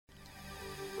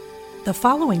The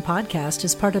following podcast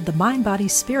is part of the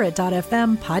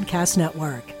MindBodySpirit.fm podcast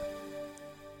network.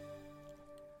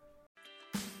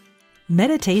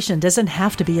 Meditation doesn't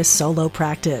have to be a solo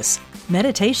practice.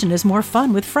 Meditation is more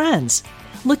fun with friends.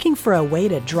 Looking for a way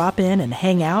to drop in and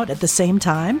hang out at the same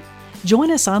time? Join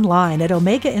us online at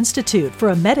Omega Institute for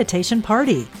a meditation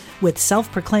party with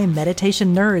self-proclaimed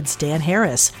meditation nerds Dan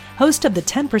Harris, host of the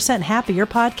 10% Happier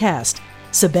podcast,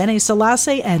 Sabene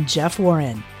Selassie, and Jeff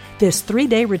Warren. This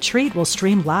 3-day retreat will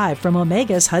stream live from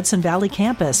Omega's Hudson Valley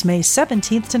campus May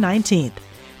 17th to 19th.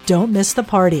 Don't miss the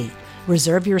party.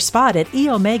 Reserve your spot at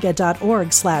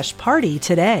eomega.org/party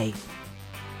today.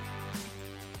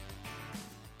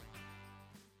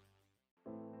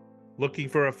 Looking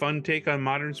for a fun take on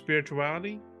modern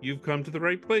spirituality? You've come to the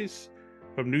right place.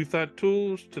 From New Thought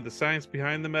tools to the science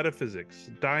behind the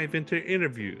metaphysics, dive into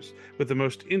interviews with the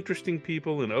most interesting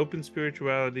people in open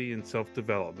spirituality and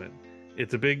self-development.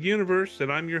 It's a big universe,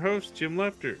 and I'm your host, Jim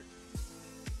Lefter.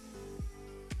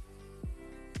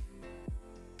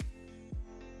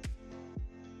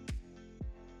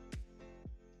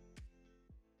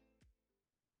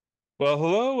 Well,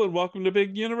 hello, and welcome to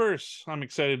Big Universe. I'm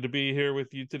excited to be here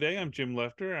with you today. I'm Jim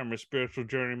Lefter. I'm a spiritual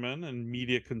journeyman and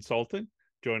media consultant.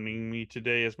 Joining me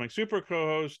today is my super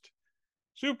co-host,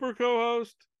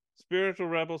 spiritual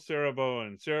rebel Sarah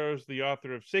Bowen. Sarah is the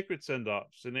author of Sacred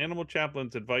Send-Offs, an animal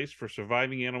chaplain's advice for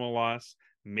surviving animal loss,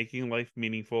 making life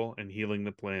meaningful, and healing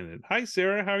the planet. Hi,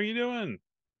 Sarah. How are you doing?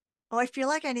 Oh, I feel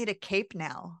like I need a cape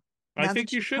now. I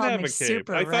think you should have a cape.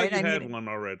 Super, I thought right? you had one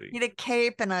already. Need a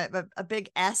cape and a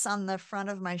big S on the front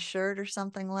of my shirt or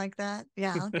something like that.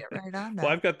 Yeah, I'll get right on that.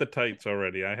 Well, I've got the tights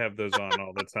already. I have those on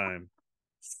all the time.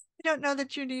 I don't know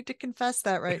that you need to confess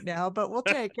that right now, but we'll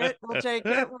take it. We'll take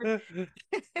it.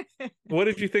 What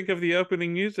did you think of the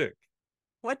opening music?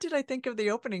 What did I think of the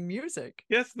opening music?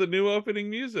 Yes, the new opening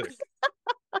music.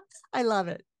 I love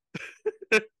it.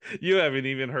 You haven't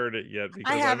even heard it yet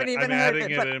because I haven't I'm heard adding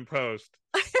it in post.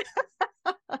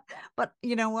 But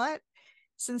you know what?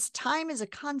 Since time is a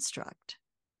construct,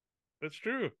 That's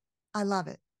true. I love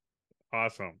it.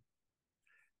 Awesome.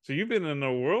 So you've been in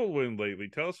a whirlwind lately.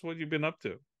 Tell us what you've been up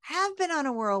to. Have been on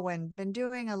a whirlwind, been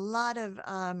doing a lot of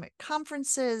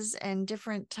conferences and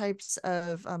different types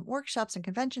of workshops and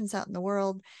conventions out in the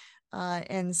world.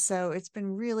 And so it's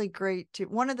been really great to,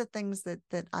 one of the things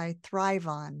that I thrive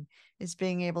on is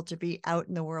being able to be out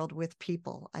in the world with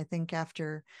people. I think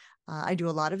after I do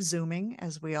a lot of Zooming,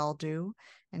 as we all do,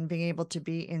 and being able to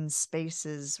be in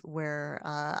spaces where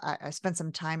I spent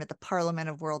some time at the Parliament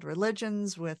of World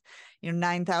Religions with,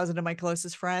 9,000 of my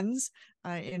closest friends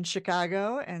in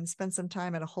Chicago, and spent some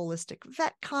time at a holistic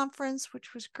vet conference,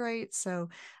 which was great. So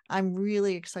I'm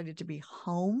really excited to be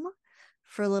home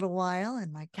for a little while,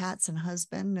 and my cats and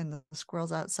husband and the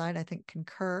squirrels outside, I think,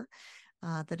 concur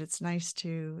that it's nice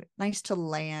to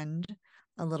land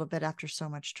a little bit after so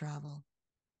much travel.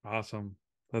 Awesome.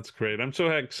 That's great. I'm so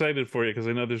excited for you because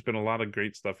I know there's been a lot of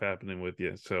great stuff happening with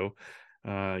you. So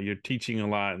you're teaching a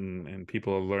lot and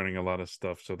people are learning a lot of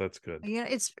stuff. So that's good.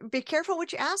 It's be careful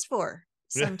what you ask for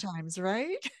sometimes,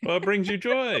 right? Well, it brings you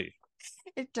joy.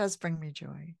 It does bring me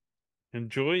joy. And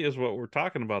joy is what we're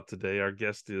talking about today. Our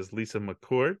guest is Lisa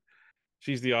McCourt.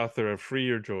 She's the author of Free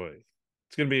Your Joy.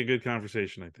 It's going to be a good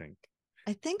conversation, I think.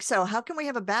 I think so. How can we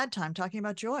have a bad time talking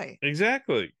about joy?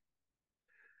 Exactly.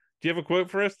 Do you have a quote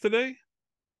for us today?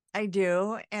 I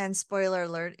do. And spoiler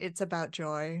alert, it's about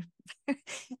joy.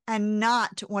 And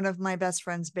not one of my best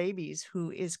friend's babies,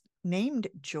 who is named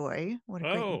Joy. What a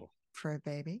great name for a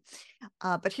baby.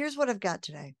 But here's what I've got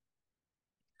today.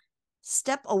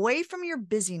 Step away from your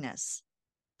busyness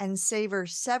and savor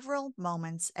several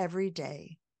moments every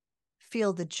day.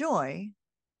 Feel the joy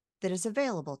that is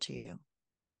available to you.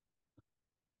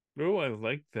 Oh, I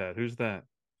like that. Who's that?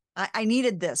 I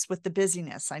needed this with the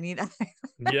busyness.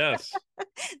 Yes.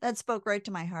 That spoke right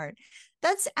to my heart.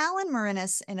 That's Alan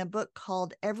Marinis in a book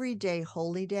called Everyday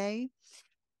Holy Day.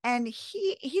 And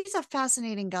he's a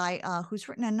fascinating guy who's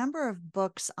written a number of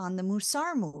books on the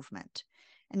Mussar movement.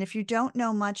 And if you don't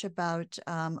know much about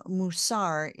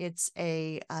Mussar, it's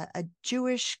a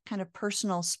Jewish kind of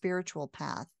personal spiritual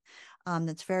path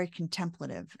that's very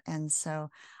contemplative. And so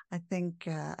I think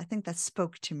that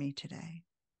spoke to me today.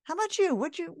 How about you?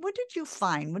 What did you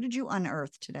find? What did you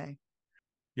unearth today?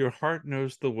 Your heart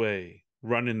knows the way.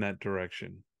 Run in that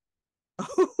direction.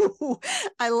 Oh,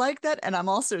 I like that. And I'm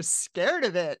also scared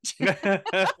of it.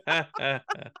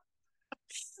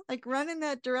 Like, run in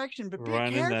that direction, but be careful.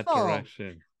 Run in that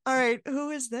direction. All right. Who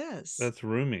is this? That's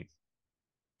Rumi.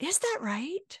 Is that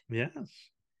right? Yes.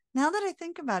 Now that I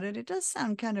think about it, it does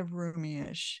sound kind of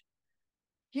Rumi-ish.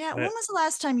 Yeah. When was the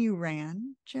last time you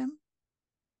ran, Jim?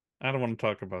 I don't want to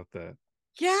talk about that.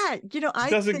 Yeah, It I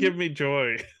doesn't think give me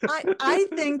joy. I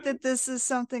think that this is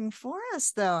something for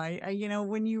us, though.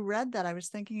 When you read that, I was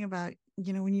thinking about,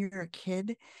 when you're a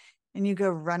kid and you go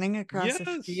running across a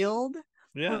Yes. field, or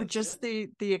Yes. just the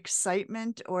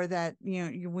excitement, or that,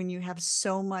 when you have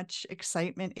so much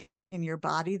excitement in your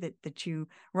body that you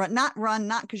run, not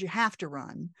because you have to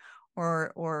run,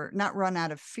 or not run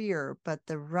out of fear, but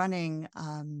the running,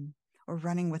 or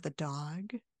running with a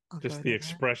dog. I'll Just go the to that.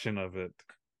 expression of it.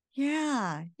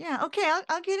 Yeah. Yeah. Okay.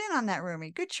 I'll get in on that,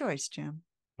 Rumi. Good choice, Jim.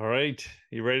 All right.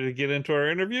 You ready to get into our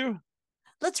interview?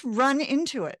 Let's run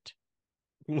into it.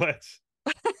 Let's.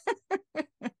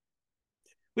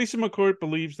 Lisa McCourt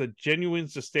believes that genuine,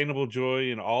 sustainable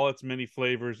joy in all its many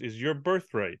flavors is your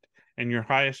birthright and your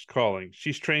highest calling.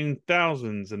 She's trained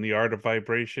thousands in the art of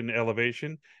vibration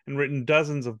elevation and written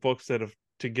dozens of books that have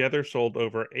together sold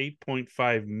over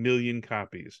 8.5 million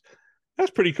copies.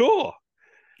 That's pretty cool.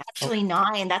 Oh, Actually,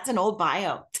 9. That's an old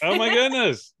bio. oh my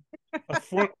goodness.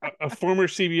 A former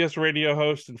CBS radio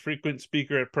host and frequent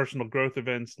speaker at personal growth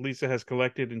events, Lisa has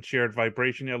collected and shared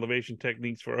vibration elevation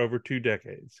techniques for over 2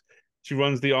 decades. She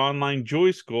runs the online Joy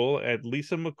School at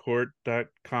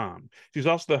lisamccourt.com. She's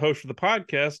also the host of the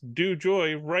podcast Do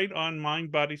Joy right on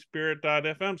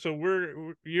mindbodyspirit.fm.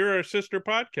 So you're our sister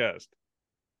podcast.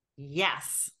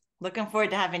 Yes. Looking forward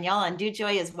to having y'all on Do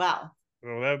Joy as well.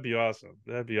 Oh, that'd be awesome.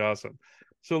 That'd be awesome.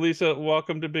 So Lisa,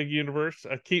 welcome to Big Universe.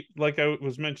 Like I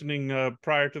was mentioning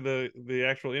prior to the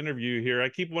actual interview here, I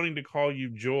keep wanting to call you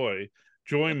Joy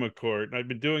McCourt, and I've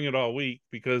been doing it all week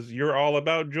because you're all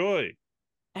about joy.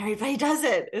 Everybody does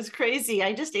it. It's crazy.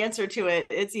 I just answer to it.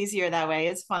 It's easier that way.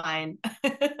 It's fine.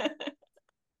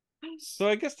 So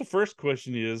I guess the first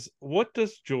question is, what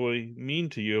does joy mean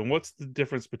to you, and what's the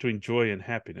difference between joy and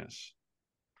happiness?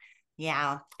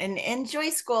 Yeah. And in Joy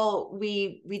School,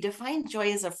 we define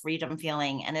joy as a freedom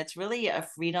feeling, and it's really a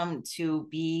freedom to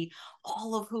be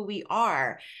all of who we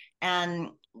are. And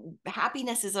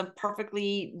happiness is a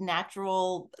perfectly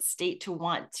natural state to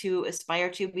want to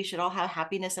aspire to. We should all have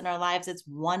happiness in our lives. It's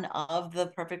one of the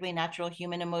perfectly natural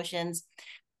human emotions.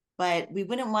 But we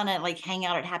wouldn't want to like hang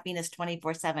out at happiness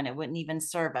 24/7. It wouldn't even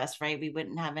serve us, right? We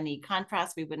wouldn't have any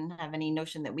contrast. We wouldn't have any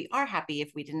notion that we are happy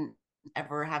if we didn't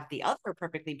ever have the other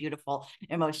perfectly beautiful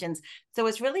emotions. So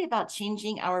it's really about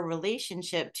changing our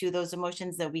relationship to those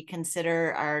emotions that we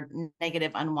consider our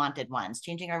negative, unwanted ones,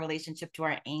 changing our relationship to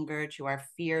our anger, to our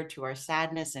fear, to our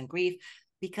sadness and grief,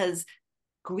 because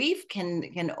grief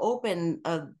can open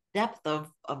a depth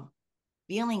of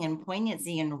feeling and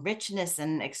poignancy and richness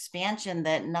and expansion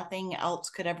that nothing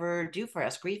else could ever do for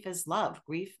us. Grief is love.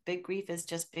 Big grief is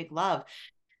just big love.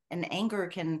 And anger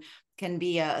can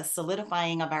be a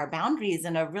solidifying of our boundaries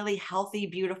in a really healthy,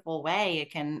 beautiful way.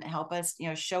 It can help us,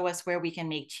 show us where we can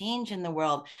make change in the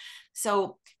world.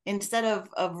 So instead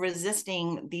of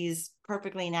resisting these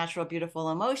perfectly natural,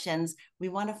 beautiful emotions, we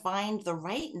want to find the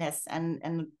rightness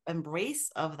and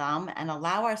embrace of them and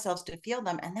allow ourselves to feel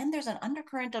them. And then there's an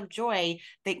undercurrent of joy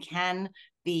that can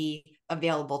be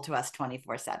available to us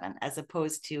 24/7, as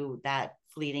opposed to that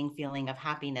fleeting feeling of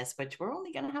happiness, which we're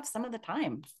only going to have some of the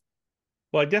time.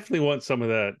 Well, I definitely want some of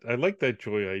that. I like that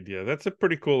joy idea. That's a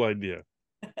pretty cool idea.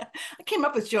 I came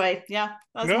up with joy. Yeah.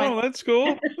 That's cool. That's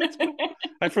cool.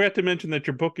 I forgot to mention that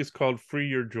your book is called Free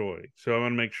Your Joy. So I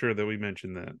want to make sure that we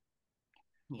mention that.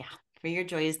 Yeah. Free Your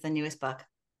Joy is the newest book.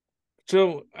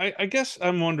 So I guess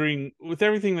I'm wondering, with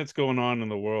everything that's going on in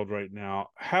the world right now,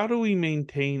 how do we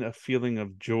maintain a feeling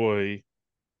of joy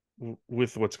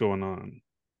with what's going on?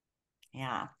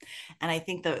 Yeah. And I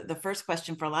think the first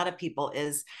question for a lot of people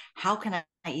is, how can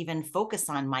I even focus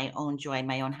on my own joy,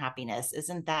 my own happiness?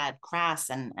 Isn't that crass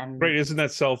and Right? Isn't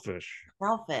that selfish?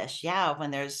 Selfish? Yeah.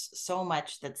 When there's so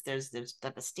much there's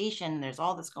devastation, there's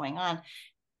all this going on.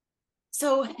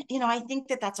 So, I think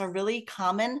that that's a really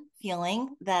common feeling,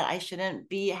 that I shouldn't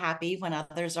be happy when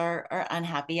others are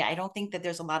unhappy. I don't think that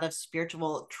there's a lot of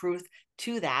spiritual truth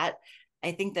to that.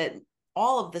 I think that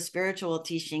all of the spiritual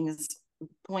teachings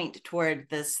point toward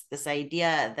this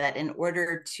idea that in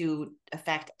order to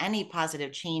affect any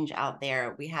positive change out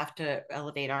there, we have to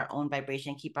elevate our own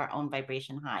vibration, keep our own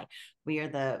vibration high. We are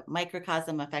the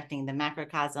microcosm affecting the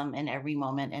macrocosm in every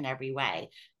moment, in every way.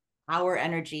 Our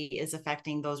energy is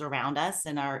affecting those around us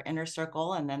in our inner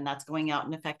circle, and then that's going out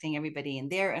and affecting everybody in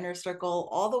their inner circle,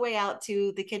 all the way out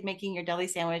to the kid making your deli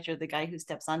sandwich or the guy who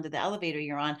steps onto the elevator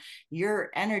you're on. Your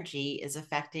energy is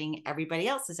affecting everybody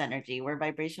else's energy. We're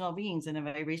vibrational beings in a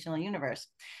vibrational universe.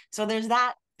 So there's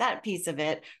that piece of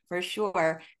it for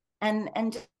sure.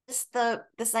 And just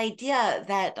this idea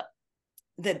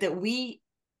that we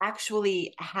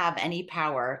actually have any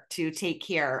power to take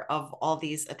care of all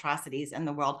these atrocities in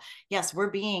the world. Yes, we're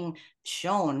being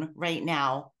shown right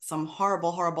now some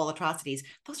horrible, horrible atrocities.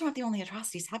 Those aren't the only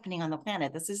atrocities happening on the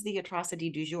planet. This is the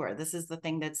atrocity du jour. This is the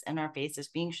thing that's in our face, is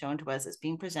being shown to us, is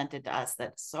being presented to us,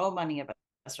 that so many of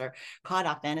us are caught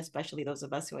up in, especially those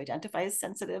of us who identify as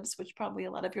sensitives, which probably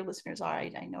a lot of your listeners are. I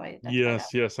know I identify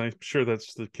that. Yes, I'm sure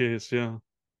that's the case. Yeah.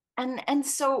 And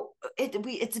so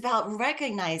it's about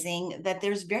recognizing that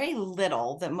there's very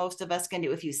little that most of us can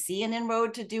do. If you see an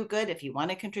inroad to do good, if you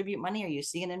want to contribute money, or you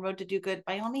see an inroad to do good,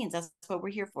 by all means, that's what we're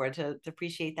here for, to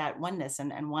appreciate that oneness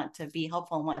and want to be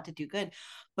helpful and want to do good.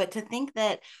 But to think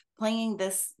that playing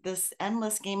this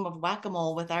endless game of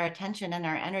whack-a-mole with our attention and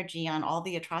our energy on all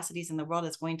the atrocities in the world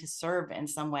is going to serve in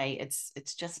some way,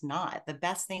 it's just not. The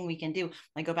best thing we can do,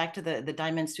 I go back to the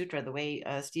Diamond Sutra, the way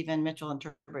Stephen Mitchell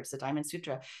interprets the Diamond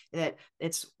Sutra, that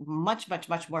it's much, much,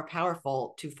 much more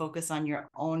powerful to focus on your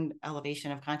own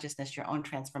elevation of consciousness, your own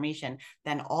transformation,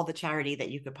 than all the charity that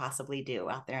you could possibly do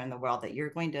out there in the world. That you're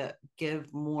going to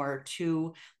give more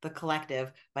to the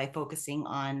collective by focusing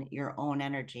on your own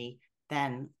energy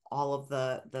than all of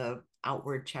the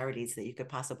outward charities that you could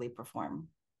possibly perform.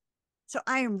 So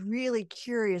I am really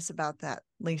curious about that,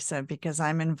 Lisa, because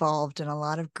I'm involved in a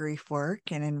lot of grief work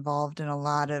and involved in a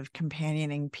lot of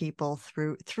companioning people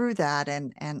through that,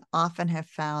 and often have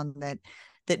found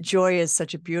that joy is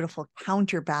such a beautiful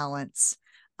counterbalance,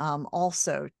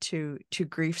 also to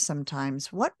grief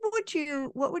sometimes. What would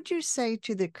you say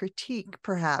to the critique,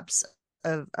 perhaps,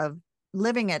 of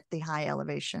living at the high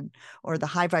elevation, or the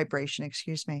high vibration,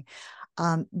 excuse me,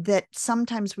 that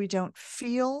sometimes we don't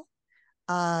feel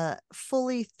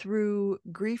fully through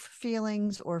grief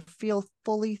feelings, or feel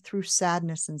fully through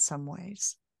sadness in some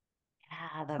ways?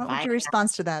 Yeah, What would your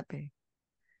response to that be?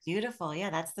 Beautiful. Yeah,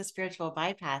 that's the spiritual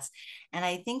bypass. And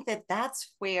I think that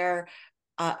that's where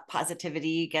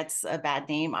positivity gets a bad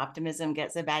name, optimism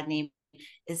gets a bad name,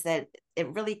 is that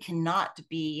it really cannot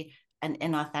be an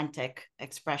inauthentic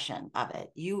expression of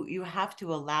it. You have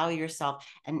to allow yourself,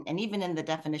 and even in the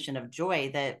definition of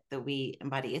joy that we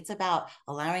embody, it's about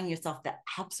allowing yourself the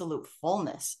absolute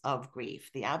fullness of grief,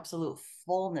 the absolute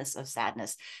fullness of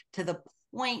sadness, to the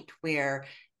point where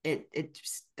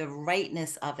the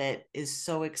rightness of it is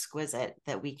so exquisite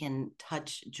that we can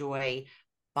touch joy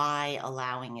by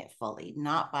allowing it fully,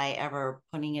 not by ever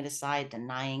putting it aside,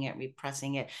 denying it,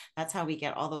 repressing it. That's how we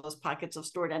get all those pockets of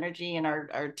stored energy in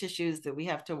our tissues that we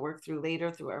have to work through later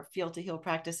through our feel to heal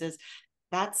practices.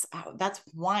 That's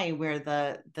why we're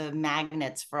the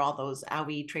magnets for all those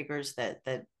owie triggers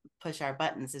that push our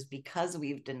buttons, is because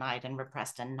we've denied and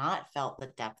repressed and not felt the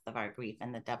depth of our grief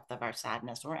and the depth of our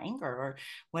sadness or anger or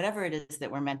whatever it is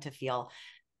that we're meant to feel.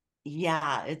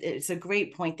 Yeah, it's a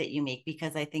great point that you make,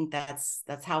 because I think that's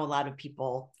how a lot of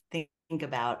people think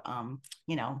about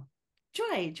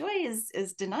joy. Joy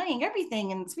is denying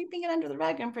everything and sweeping it under the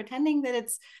rug and pretending that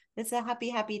it's a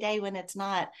happy day when it's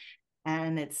not.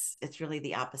 And it's really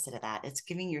the opposite of that. It's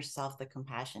giving yourself the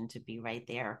compassion to be right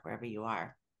there wherever you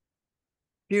are.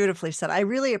 Beautifully said. I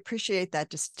really appreciate that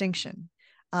distinction,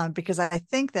 because I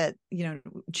think that,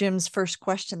 Jim's first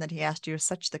question that he asked you is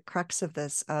such the crux of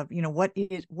this, of,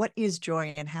 what is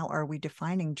joy, and how are we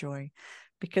defining joy?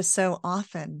 Because so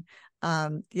often,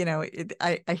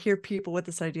 I hear people with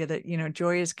this idea that,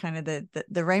 joy is kind of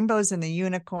the rainbows and the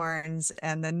unicorns,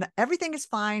 and then everything is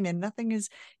fine and nothing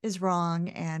is wrong,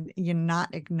 and you're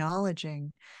not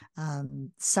acknowledging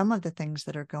some of the things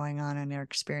that are going on in their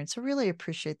experience. So really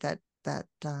appreciate that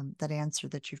answer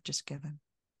that you've just given.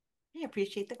 I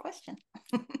appreciate the question.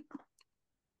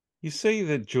 You say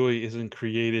that joy isn't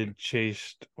created,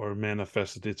 chased, or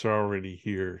manifested. It's already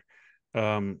here.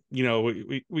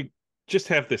 We just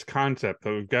have this concept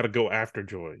that we've got to go after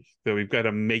joy, that we've got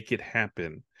to make it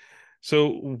happen. So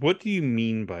what do you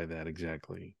mean by that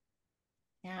exactly?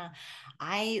 Yeah,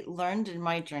 I learned in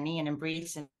my journey and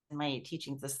embraced in my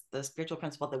teachings the spiritual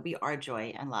principle that we are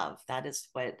joy and love. That is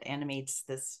what animates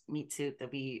this meat suit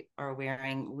that we are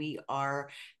wearing. We are,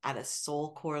 at a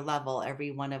soul core level,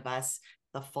 every one of us,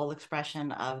 the full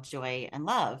expression of joy and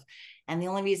love. And the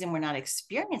only reason we're not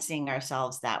experiencing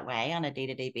ourselves that way on a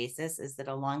day-to-day basis is that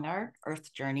along our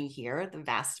earth journey here, the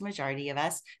vast majority of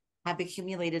us have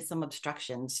accumulated some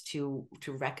obstructions to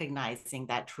recognizing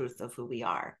that truth of who we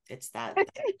are. It's that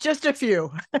just a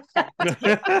few.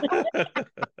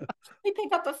 We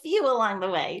pick up a few along the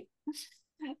way.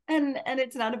 And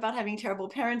it's not about having terrible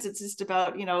parents. It's just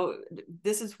about,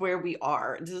 this is where we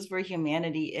are. This is where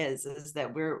humanity is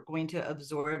that we're going to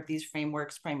absorb these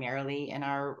frameworks primarily in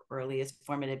our earliest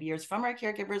formative years from our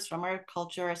caregivers, from our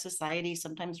culture, our society,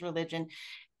 sometimes religion.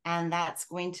 And that's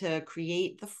going to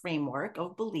create the framework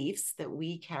of beliefs that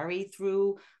we carry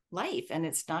through life. And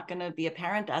it's not going to be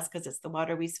apparent to us because it's the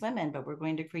water we swim in, but we're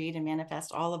going to create and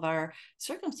manifest all of our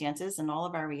circumstances and all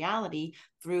of our reality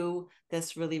through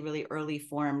this really, really early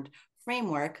formed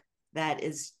framework that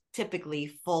is typically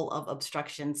full of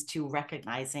obstructions to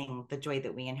recognizing the joy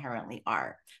that we inherently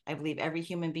are. I believe every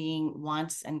human being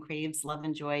wants and craves love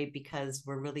and joy because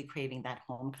we're really craving that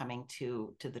homecoming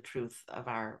to the truth of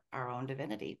our own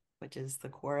divinity, which is the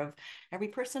core of every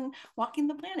person walking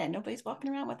the planet. Nobody's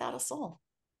walking around without a soul.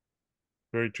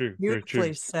 Very true. Very true.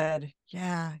 Beautifully said.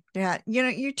 Yeah. Yeah.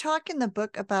 You talk in the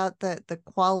book about the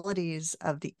qualities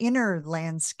of the inner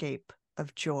landscape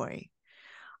of joy.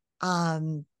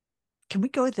 Can we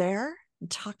go there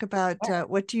and talk about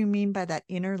what do you mean by that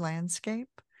inner landscape?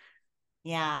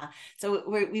 Yeah. So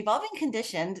we've all been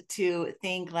conditioned to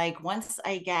think like, once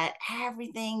I get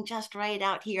everything just right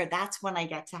out here, that's when I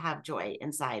get to have joy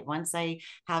inside. Once I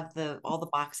have all the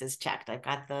boxes checked, I've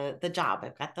got the job,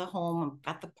 I've got the home,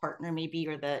 I've got the partner maybe,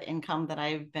 or the income that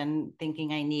I've been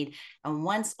thinking I need. And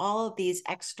once all of these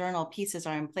external pieces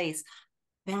are in place,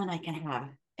 then I can have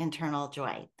internal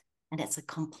joy. And it's a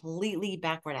completely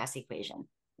backward ass equation.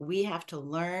 We have to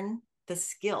learn the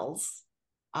skills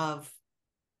of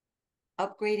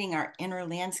upgrading our inner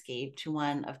landscape to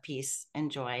one of peace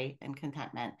and joy and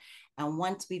contentment. And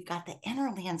once we've got the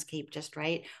inner landscape just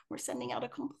right, we're sending out a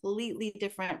completely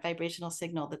different vibrational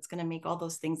signal that's going to make all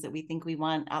those things that we think we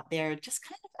want out there just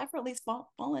kind of effortlessly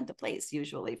fall into place,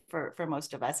 usually for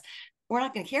most of us. We're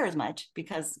not going to care as much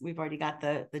because we've already got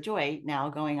the joy now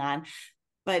going on.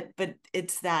 But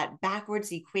it's that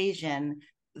backwards equation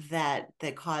that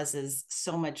causes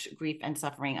so much grief and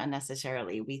suffering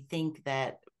unnecessarily. We think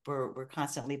that we're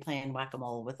constantly playing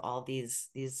whack-a-mole with all these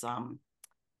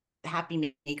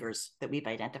happy makers that we've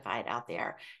identified out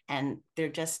there, and they're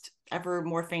just ever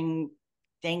morphing,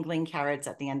 dangling carrots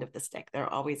at the end of the stick. They're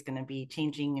always going to be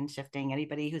changing and shifting.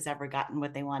 Anybody who's ever gotten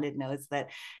what they wanted knows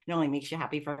that it only makes you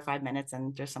happy for 5 minutes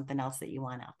and there's something else that you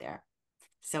want out there.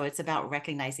 So it's about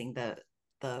recognizing the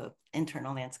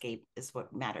internal landscape is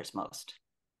what matters most.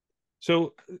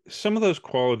 So some of those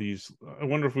qualities, I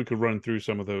wonder if we could run through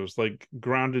some of those, like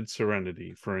grounded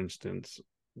serenity, for instance.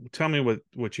 Tell me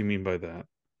what you mean by that.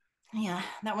 Yeah,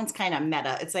 that one's kind of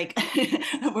meta. It's like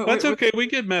That's okay. We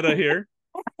get meta here.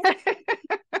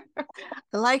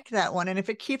 I like that one. And if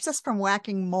it keeps us from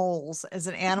whacking moles as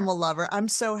an animal lover, I'm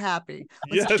so happy.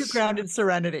 Let's do grounded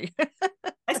serenity.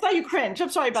 I saw you cringe. I'm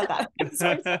sorry about that. It's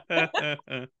such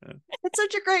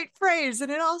a great phrase,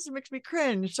 and it also makes me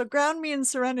cringe. So ground me in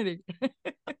serenity.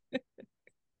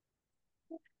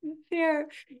 Fair.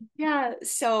 Yeah.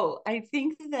 So I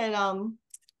think that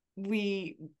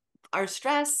our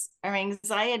stress, our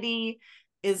anxiety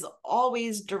is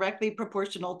always directly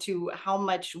proportional to how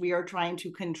much we are trying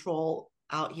to control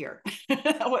out here,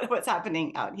 what's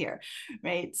happening out here,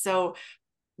 right? So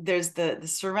there's the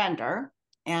surrender,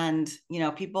 and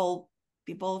people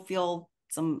feel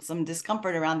some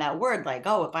discomfort around that word, like,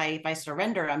 oh, if I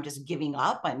surrender, I'm just giving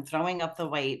up, I'm throwing up the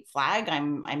white flag,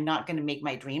 I'm not going to make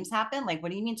my dreams happen. Like, what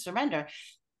do you mean surrender?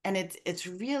 And it's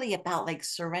really about like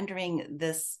surrendering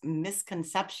this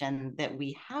misconception that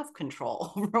we have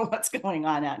control over what's going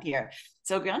on out here.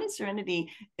 So grounded serenity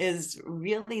is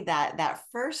really that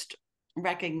first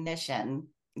recognition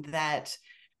that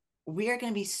we are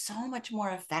going to be so much more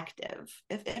effective.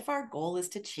 If our goal is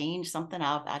to change something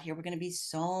out here, we're going to be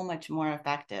so much more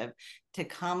effective to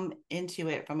come into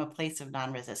it from a place of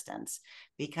non-resistance.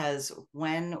 Because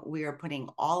when we are putting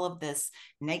all of this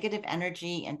negative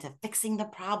energy into fixing the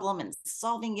problem and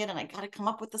solving it, and I got to come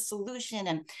up with a solution,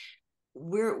 and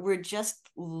we're just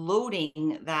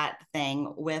loading that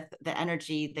thing with the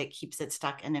energy that keeps it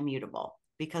stuck and immutable,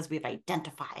 because we've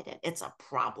identified it. It's a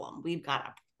problem. We've got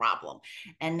a problem.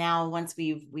 And now once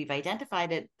we've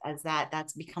identified it as that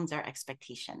becomes our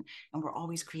expectation. And we're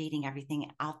always creating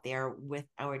everything out there with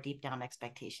our deep down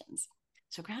expectations.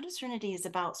 So grounded serenity is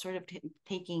about sort of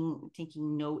taking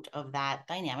note of that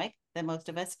dynamic that most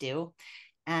of us do,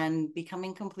 and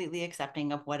becoming completely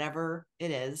accepting of whatever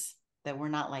it is that we're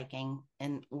not liking,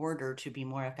 in order to be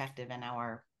more effective in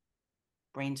our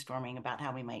brainstorming about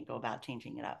how we might go about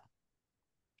changing it up.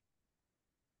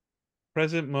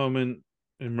 Present moment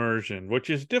immersion, which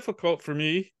is difficult for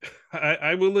me.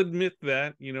 I will admit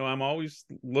that. I'm always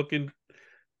looking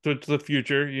to the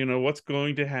future, what's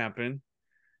going to happen,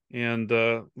 and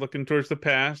looking towards the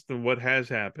past and what has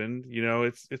happened.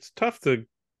 It's tough to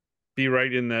be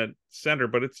right in that center,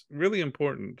 but it's really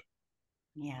important.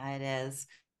 Yeah, it is.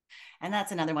 And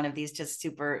that's another one of these just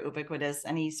super ubiquitous.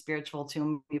 Any spiritual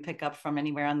tomb you pick up from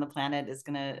anywhere on the planet is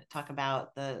going to talk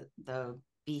about the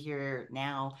be here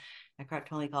now. Eckhart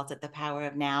Tolle calls it the power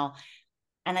of now.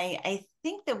 And I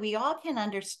think that we all can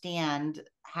understand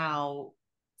how,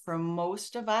 for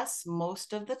most of us,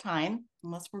 most of the time,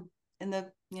 unless we're in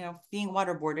the, being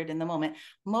waterboarded in the moment,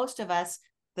 most of us,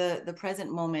 the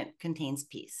present moment contains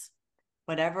peace.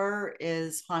 Whatever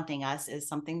is haunting us is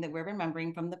something that we're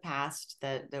remembering from the past,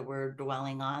 that we're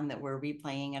dwelling on, that we're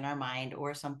replaying in our mind,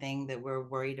 or something that we're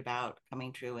worried about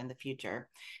coming true in the future.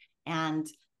 And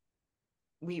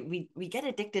we get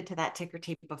addicted to that ticker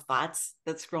tape of thoughts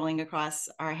that's scrolling across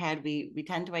our head. We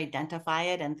tend to identify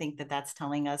it and think that that's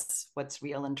telling us what's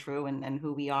real and true, and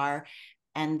who we are.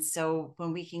 And so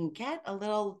when we can get a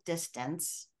little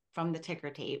distance from the ticker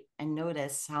tape and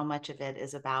notice how much of it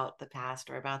is about the past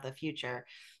or about the future,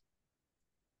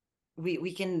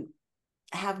 we can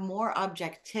have more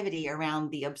objectivity around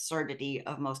the absurdity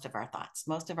of most of our thoughts.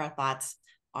 Most of our thoughts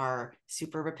are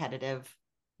super repetitive,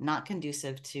 not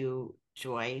conducive to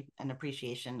joy and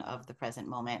appreciation of the present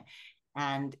moment.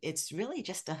 And it's really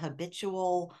just a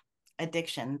habitual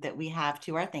addiction that we have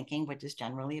to our thinking, which is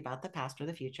generally about the past or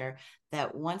the future,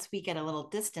 that once we get a little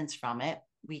distance from it,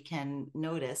 we can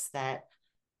notice that,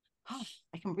 oh,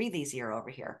 I can breathe easier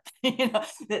over here. That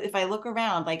if I look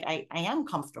around, like I am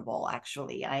comfortable,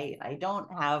 actually. I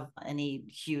don't have any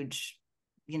huge,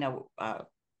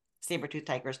 saber-tooth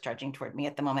tigers charging toward me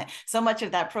at the moment. So much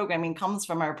of that programming comes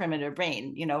from our primitive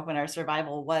brain, when our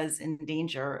survival was in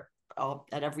danger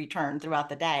at every turn throughout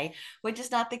the day, which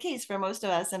is not the case for most of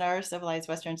us in our civilized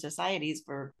Western societies.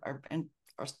 Our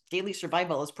daily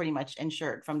survival is pretty much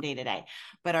ensured from day to day,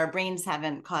 but our brains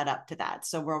haven't caught up to that.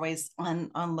 So we're always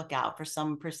on lookout for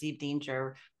some perceived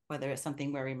danger, whether it's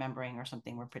something we're remembering or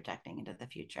something we're projecting into the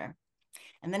future.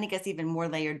 And then it gets even more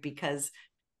layered, because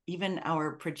even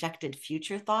our projected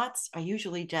future thoughts are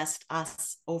usually just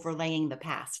us overlaying the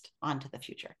past onto the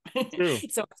future. True.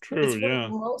 So True, it's yeah.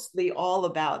 mostly all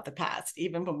about the past.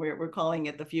 Even when we're calling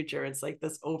it the future, it's like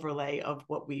this overlay of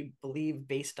what we believe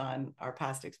based on our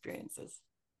past experiences.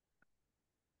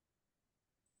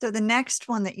 So the next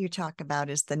one that you talk about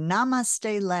is the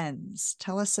Namaste lens.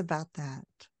 Tell us about that.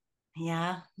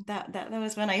 Yeah, that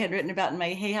was one I had written about in my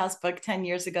Hay House book 10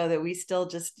 years ago, that we still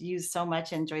just use so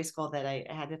much in Joy School, that I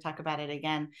had to talk about it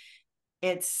again.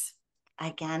 It's,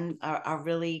 again, a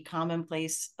really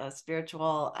commonplace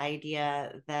spiritual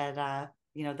idea that,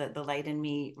 the light in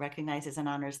me recognizes and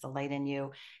honors the light in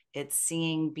you. It's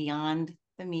seeing beyond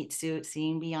the meat suit,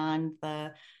 seeing beyond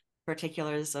the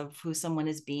particulars of who someone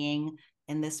is being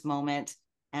in this moment,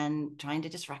 and trying to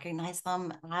just recognize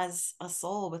them as a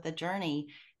soul with a journey.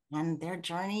 And their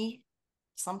journey,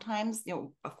 sometimes,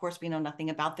 of course, we know nothing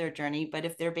about their journey, but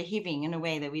if they're behaving in a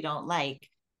way that we don't like,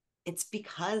 it's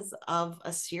because of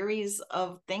a series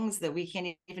of things that we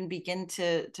can't even begin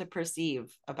to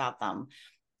perceive about them.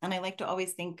 And I like to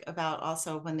always think about,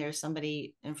 also, when there's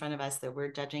somebody in front of us that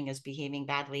we're judging as behaving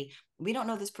badly, we don't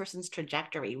know this person's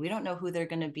trajectory. We don't know who they're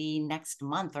going to be next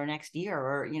month or next year,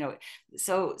 or,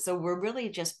 so we're really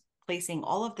just placing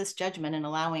all of this judgment and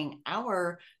allowing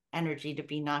our energy to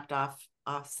be knocked off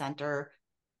center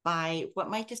by what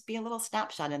might just be a little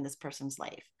snapshot in this person's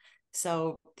life.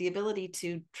 So the ability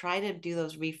to try to do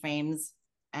those reframes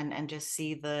and just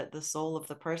see the soul of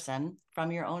the person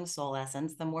from your own soul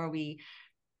essence, the more we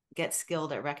get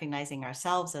skilled at recognizing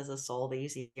ourselves as a soul, the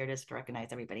easier it is to recognize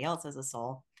everybody else as a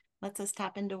soul. Lets us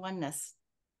tap into oneness.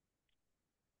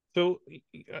 So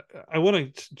I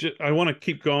want to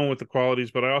keep going with the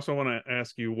qualities, but I also want to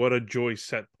ask you what a joy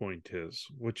set point is,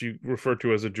 what you refer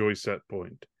to as a joy set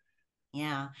point.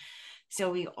 Yeah. So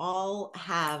we all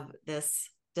have this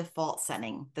default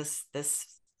setting, this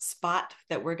spot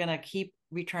that we're going to keep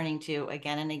returning to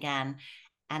again and again.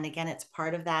 And again, it's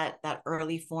part of that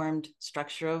early formed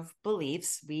structure of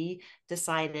beliefs. We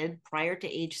decided prior to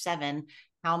age 7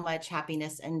 how much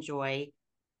happiness and joy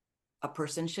a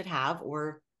person should have,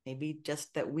 or maybe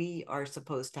just that we are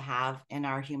supposed to have in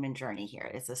our human journey here.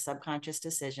 It's a subconscious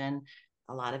decision.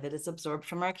 A lot of it is absorbed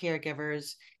from our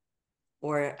caregivers,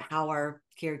 or how our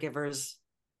caregivers,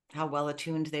 how well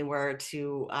attuned they were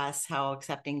to us, how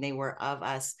accepting they were of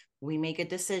us. We make a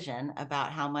decision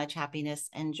about how much happiness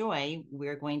and joy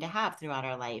we're going to have throughout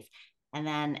our life. And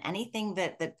then anything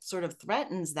that sort of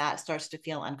threatens that starts to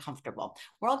feel uncomfortable.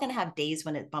 We're all going to have days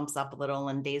when it bumps up a little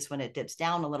and days when it dips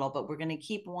down a little, but we're going to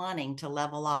keep wanting to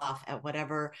level off at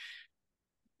whatever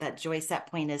that joy set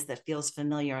point is that feels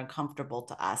familiar and comfortable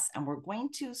to us. And we're going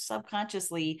to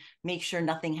subconsciously make sure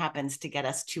nothing happens to get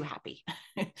us too happy.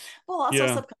 We'll also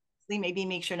subconsciously maybe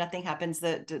make sure nothing happens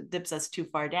that dips us too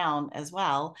far down as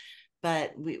well.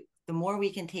 But the more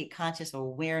we can take conscious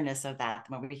awareness of that,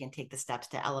 the more we can take the steps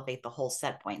to elevate the whole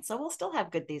set point. So we'll still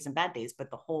have good days and bad days, but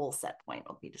the whole set point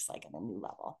will be just like at a new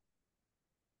level.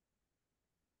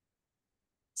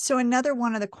 So another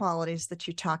one of the qualities that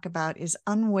you talk about is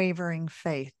unwavering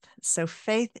faith. So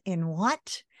faith in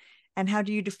what? And how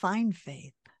do you define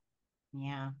faith?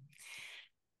 Yeah.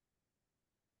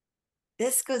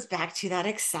 This goes back to that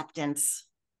acceptance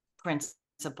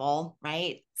principle,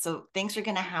 right? So things are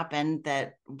going to happen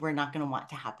that we're not going to want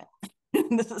to happen.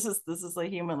 this is a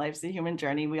human life, it's a human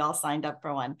journey. We all signed up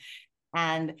for one.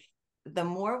 And the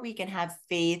more we can have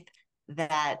faith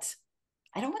that,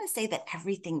 I don't want to say that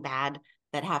everything bad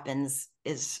that happens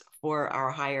is for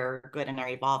our higher good and our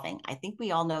evolving. I think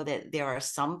we all know that there are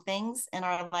some things in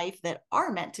our life that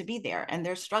are meant to be there, and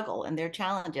their struggle and their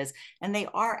challenges, and they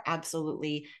are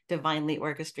absolutely divinely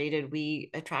orchestrated. We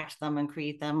attract them and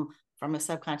create them from a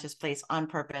subconscious place on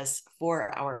purpose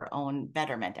for our own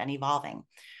betterment and evolving.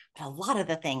 But a lot of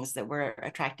the things that we're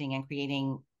attracting and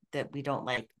creating that we don't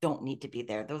like don't need to be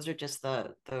there. Those are just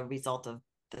the result of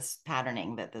this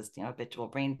patterning, that this, habitual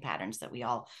brain patterns that we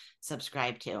all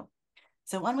subscribe to.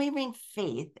 So unwavering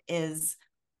faith is,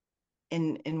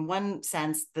 in one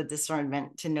sense, the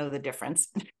discernment to know the difference,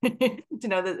 to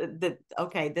know that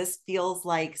okay, this feels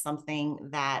like something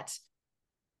that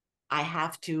I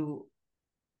have to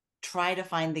try to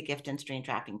find the gift in strange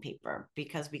wrapping paper,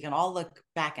 because we can all look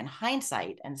back in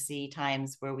hindsight and see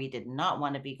times where we did not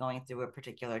want to be going through a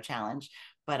particular challenge.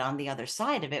 But on the other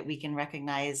side of it, we can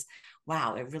recognize,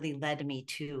 wow, it really led me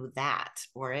to that,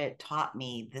 or it taught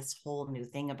me this whole new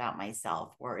thing about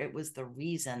myself, or it was the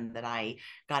reason that I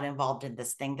got involved in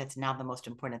this thing that's now the most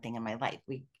important thing in my life.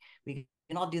 We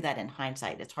can all do that in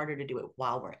hindsight. It's harder to do it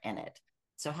while we're in it.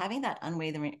 So having that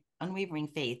unwavering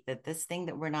faith that this thing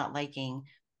that we're not liking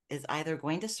is either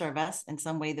going to serve us in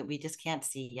some way that we just can't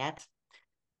see yet,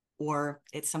 or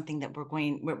it's something that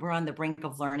we're on the brink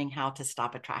of learning how to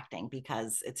stop attracting,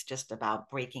 because it's just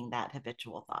about breaking that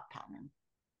habitual thought pattern.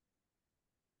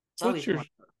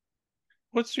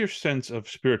 What's your sense of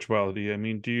spirituality? I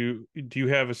mean, do you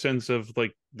have a sense of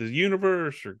like the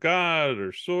universe or God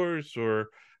or source,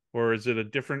 or is it a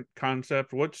different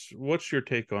concept? What's your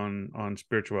take on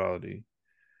spirituality?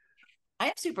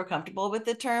 I'm super comfortable with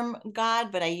the term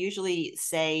God, but I usually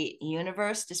say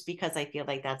universe just because I feel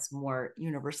like that's more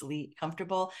universally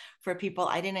comfortable for people.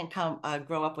 I didn't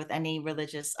grow up with any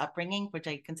religious upbringing, which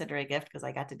I consider a gift because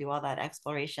I got to do all that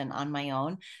exploration on my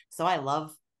own. So I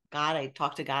love God. I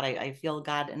talk to God. I feel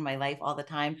God in my life all the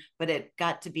time, but it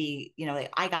got to be,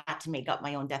 like I got to make up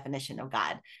my own definition of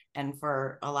God. And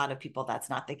for a lot of people, that's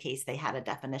not the case. They had a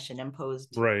definition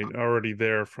imposed. Right, already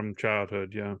there from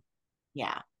childhood. Yeah.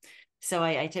 Yeah. So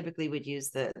I typically would use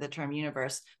the term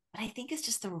universe, but I think it's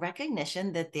just the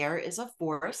recognition that there is a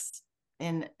force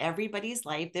in everybody's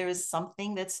life. There is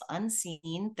something that's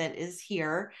unseen that is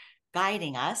here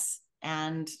guiding us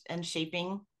and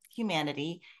shaping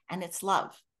humanity, and it's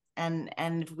love. And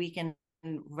if we can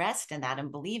rest in that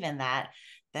and believe in that,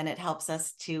 then it helps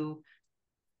us to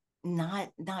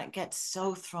not get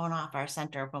so thrown off our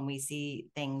center when we see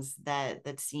things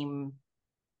that seem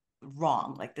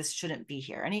wrong, like this shouldn't be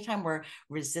here. Anytime we're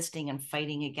resisting and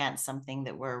fighting against something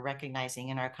that we're recognizing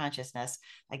in our consciousness,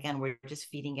 again, we're just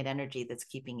feeding it energy that's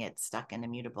keeping it stuck and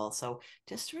immutable. So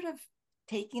just sort of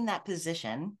taking that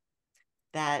position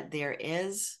that there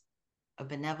is a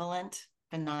benevolent,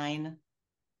 benign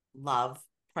love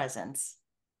presence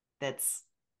that's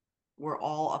we're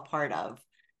all a part of.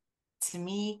 To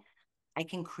me, I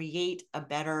can create a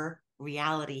better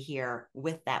reality here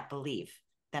with that belief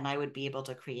than I would be able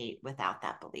to create without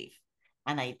that belief.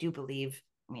 And I do believe,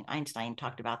 Einstein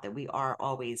talked about that we are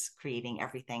always creating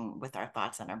everything with our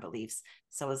thoughts and our beliefs.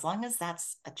 So as long as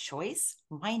that's a choice,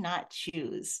 why not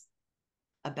choose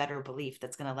a better belief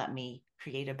that's going to let me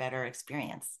create a better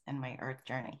experience in my earth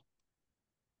journey?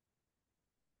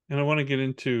 And I want to get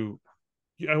into,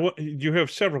 you have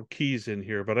several keys in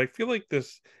here, but I feel like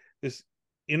this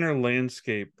inner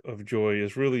landscape of joy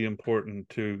is really important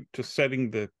to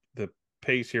setting the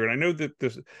pace here. And I know that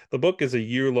the book is a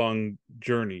year-long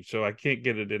journey, so I can't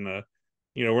get it in a,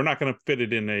 we're not going to fit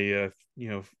it in a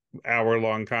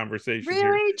hour-long conversation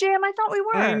here. Really, Jim? I thought we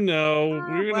were. I know.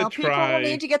 We're going to try. People will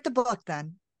need to get the book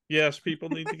then. Yes, people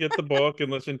need to get the book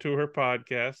and listen to her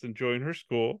podcast and join her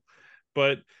school.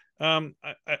 But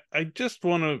I just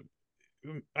want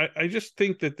to, I just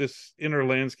think that this inner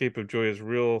landscape of joy is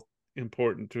real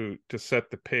important to set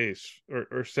the pace,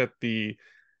 or set the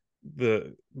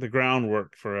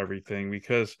groundwork for everything,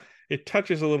 because it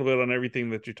touches a little bit on everything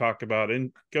that you talk about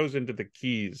and goes into the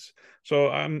keys.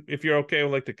 So if you're okay, I'd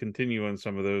like to continue on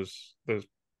some of those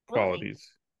qualities.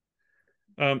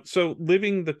 So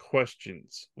living the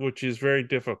questions, which is very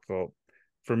difficult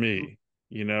for me,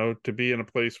 to be in a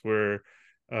place where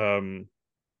um,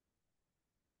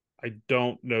 I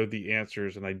don't know the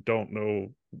answers and I don't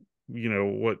know,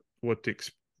 what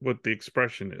the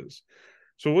expression is.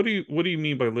 So what do you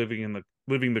mean by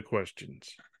living the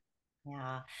questions?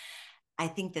 Yeah. I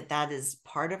think that that is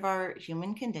part of our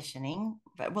human conditioning.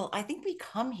 But well, I think we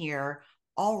come here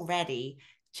already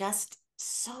just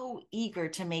so eager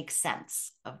to make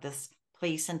sense of this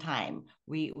place and time.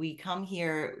 We come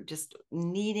here just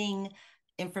needing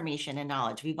information and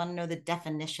knowledge. We want to know the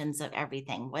definitions of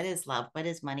everything. What is love? What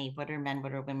is money? What are men?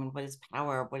 What are women? What is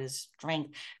power? What is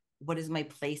strength? What is my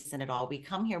place in it all? We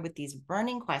come here with these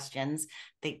burning questions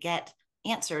that get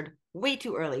answered way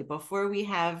too early, before we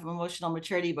have emotional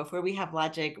maturity, before we have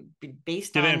logic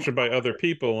based Get on answered by other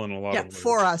people in a lot of ways.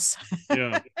 For us.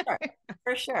 Yeah.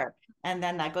 for sure. And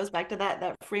then that goes back to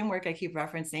that framework I keep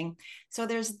referencing. So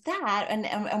there's that,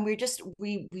 and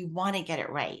we want to get it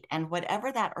right. And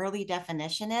whatever that early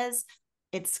definition is,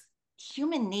 it's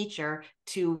human nature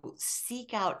to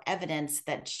seek out evidence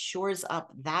that shores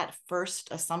up that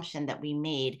first assumption that we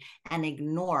made and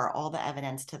ignore all the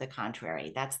evidence to the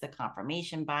contrary. That's the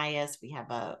confirmation bias. We have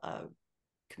a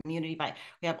community bias.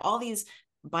 We have all these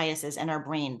biases in our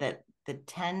brain that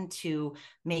tend to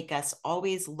make us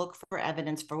always look for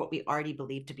evidence for what we already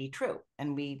believe to be true.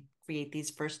 And we create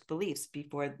these first beliefs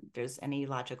before there's any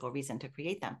logical reason to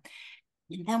create them.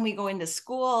 And then we go into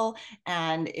school,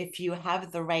 and if you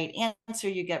have the right answer,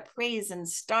 you get praise and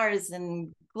stars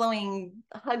and glowing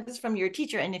hugs from your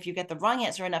teacher. And if you get the wrong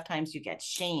answer enough times, you get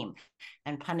shame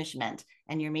and punishment,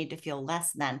 and you're made to feel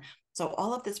less than. So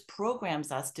all of this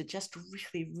programs us to just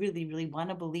really, really, really want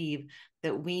to believe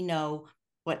that we know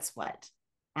what's what.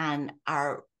 And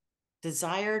our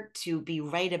desire to be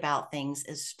right about things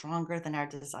is stronger than our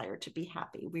desire to be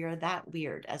happy. We are that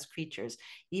weird as creatures,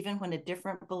 even when a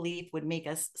different belief would make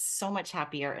us so much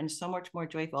happier and so much more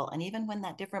joyful. And even when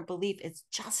that different belief is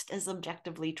just as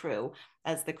objectively true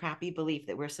as the crappy belief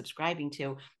that we're subscribing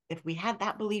to, if we had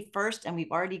that belief first and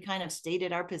we've already kind of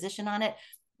stated our position on it,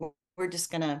 we're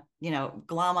just going to,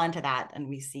 glom onto that. And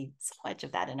we see so much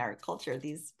of that in our culture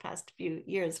these past few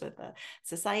years with the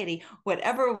society.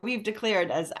 Whatever we've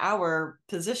declared as our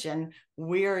position,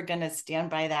 we're going to stand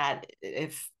by that.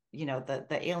 If,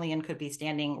 the alien could be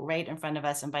standing right in front of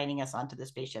us, inviting us onto the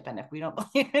spaceship. And if we don't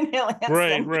believe in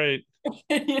aliens, Right.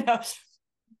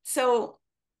 So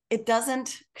it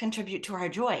doesn't contribute to our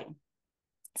joy.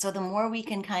 So the more we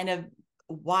can kind of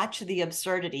watch the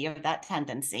absurdity of that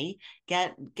tendency,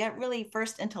 get really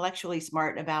first intellectually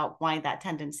smart about why that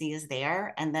tendency is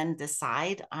there, and then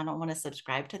decide, I don't want to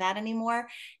subscribe to that anymore.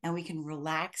 And we can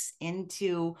relax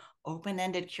into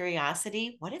open-ended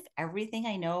curiosity. What if everything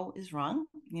I know is wrong?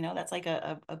 That's like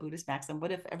a Buddhist maxim.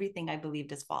 What if everything I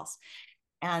believed is false?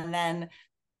 And then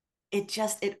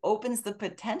it opens the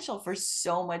potential for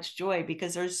so much joy,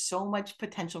 because there's so much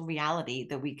potential reality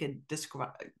that we could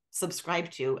subscribe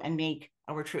to and make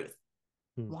our truth.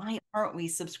 Why aren't we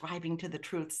subscribing to the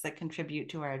truths that contribute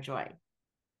to our joy?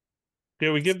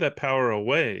 Yeah, we give that power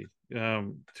away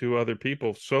to other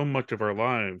people so much of our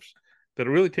lives that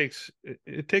it really takes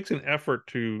an effort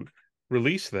to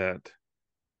release that.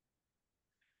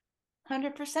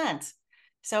 100%.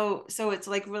 So it's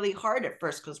like really hard at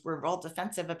first, because we're all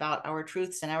defensive about our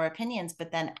truths and our opinions.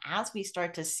 But then as we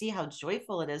start to see how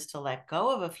joyful it is to let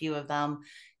go of a few of them,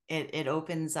 it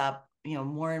opens up,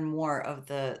 more and more of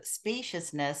the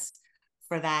spaciousness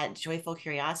for that joyful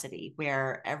curiosity,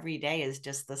 where every day is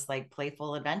just this like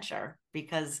playful adventure,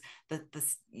 because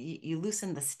you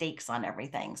loosen the stakes on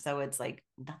everything. So it's like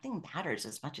nothing matters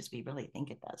as much as we really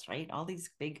think it does, right? All these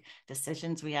big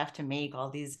decisions we have to make, all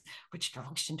these, which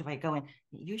direction do I go in?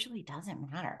 It usually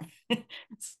doesn't matter.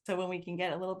 So when we can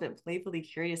get a little bit playfully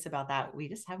curious about that, we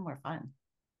just have more fun.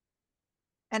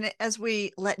 And as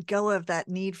we let go of that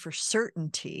need for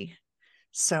certainty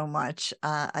so much,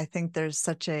 I think there's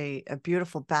such a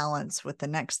beautiful balance with the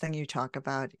next thing you talk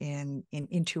about in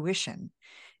intuition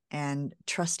and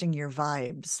trusting your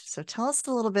vibes. So tell us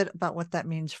a little bit about what that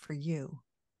means for you.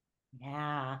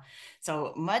 Yeah.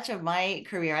 So much of my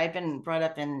career, I've been brought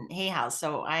up in Hay House.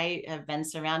 So I have been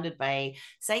surrounded by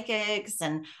psychics.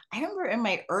 And I remember in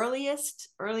my earliest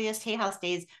Hay House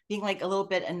days being like a little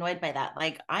bit annoyed by that.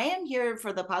 Like, I am here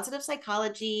for the positive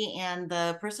psychology and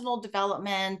the personal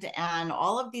development and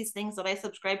all of these things that I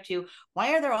subscribe to.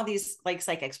 Why are there all these like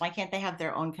psychics? Why can't they have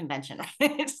their own convention?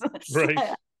 Right.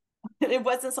 It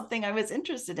wasn't something I was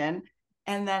interested in.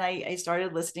 And then I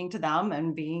started listening to them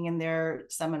and being in their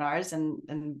seminars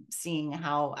and seeing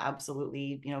how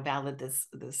absolutely, valid this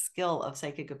skill of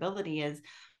psychic ability is.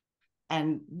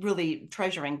 and really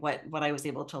treasuring what I was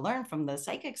able to learn from the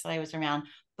psychics that I was around.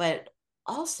 But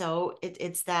also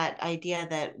it's that idea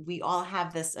that we all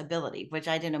have this ability, which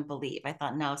I didn't believe. I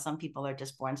thought, no, some people are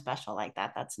just born special like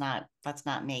that. That's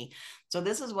not me. So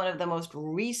this is one of the most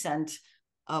recent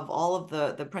of all of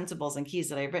the principles and keys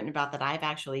that I've written about that I've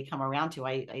actually come around to.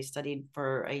 I studied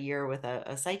for a year with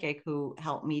a psychic who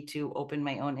helped me to open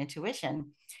my own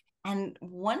intuition. And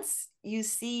once you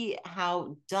see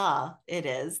how it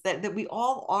is that we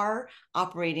all are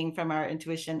operating from our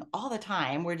intuition all the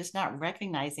time, we're just not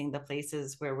recognizing the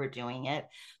places where we're doing it.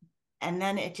 And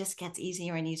then it just gets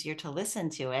easier and easier to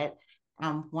listen to it.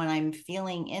 When I'm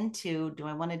feeling into, do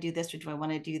I want to do this or do I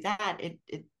want to do that?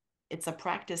 It's a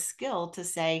practice skill to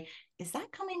say, is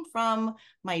that coming from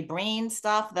my brain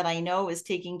stuff that I know is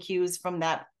taking cues from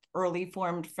that early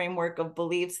formed framework of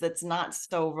beliefs that's not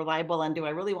so reliable, and do I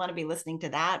really want to be listening to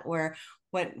that? Or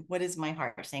what is my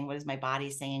heart saying? What is my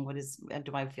body saying?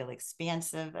 Do I feel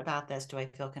expansive about this? Do I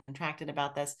feel contracted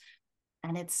about this?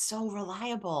 And it's so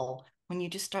reliable when you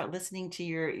just start listening to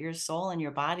your soul and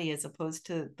your body as opposed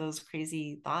to those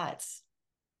crazy thoughts.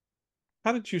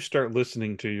 How did you start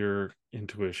listening to your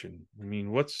intuition? I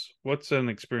mean, what's an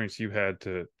experience you had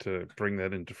to bring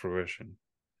that into fruition?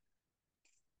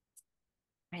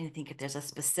 I'm trying to think if there's a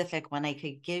specific one I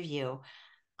could give you.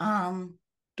 Um,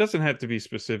 Doesn't have to be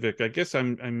specific. I guess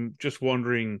I'm just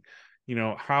wondering,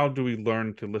 how do we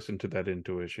learn to listen to that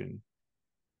intuition?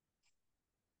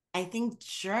 I think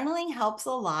journaling helps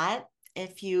a lot.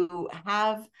 If you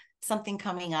have something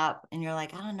coming up and you're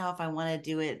like, I don't know if I want to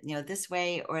do it, this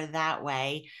way or that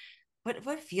way,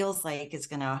 what feels like is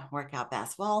going to work out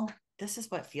best? Well, this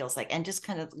is what feels like, and just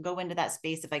kind of go into that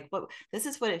space of like, this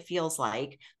is what it feels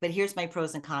like, but here's my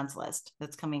pros and cons list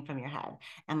that's coming from your head.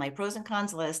 And my pros and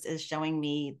cons list is showing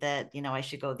me that, I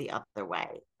should go the other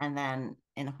way. And then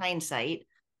in hindsight,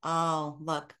 oh,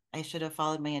 look, I should have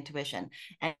followed my intuition.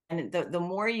 And the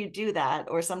more you do that,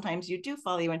 or sometimes you do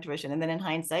follow your intuition, and then in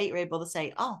hindsight, you're able to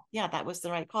say, oh, yeah, that was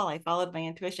the right call. I followed my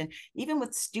intuition. Even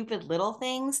with stupid little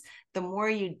things, the more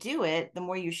you do it, the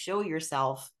more you show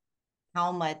yourself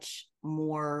how much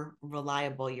more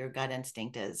reliable your gut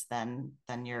instinct is than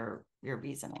your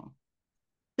reasoning.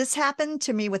 This happened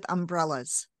to me with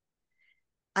umbrellas.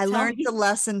 I Tell learned the me.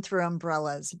 lesson through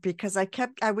umbrellas because I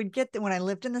would get when I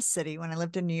lived in the city, when I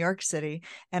lived in New York City,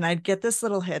 and I'd get this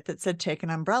little hit that said, take an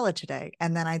umbrella today.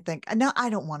 And then I'd think, no, I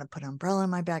don't want to put an umbrella in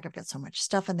my bag. I've got so much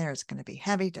stuff in there. It's going to be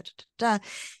heavy. Da, da, da, da.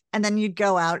 And then you'd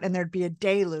go out and there'd be a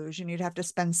deluge and you'd have to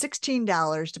spend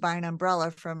 $16 to buy an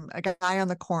umbrella from a guy on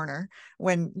the corner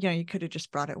when, you could have just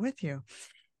brought it with you.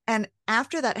 And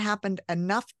after that happened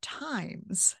enough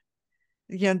times,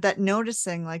 that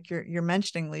noticing, like you're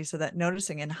mentioning, Lisa, that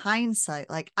noticing in hindsight,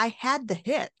 like I had the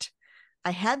hit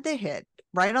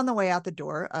right on the way out the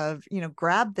door of,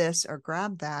 grab this or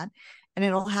grab that. And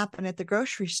it'll happen at the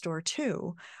grocery store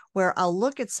too, where I'll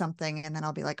look at something and then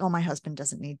I'll be like, oh, my husband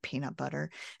doesn't need peanut butter.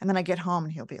 And then I get home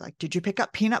and he'll be like, did you pick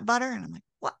up peanut butter? And I'm like,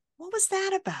 what was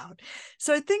that about?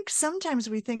 So I think sometimes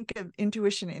we think of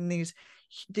intuition in these,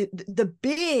 the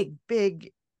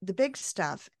big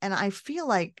stuff. And I feel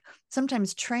like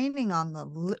sometimes training on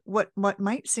the what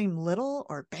might seem little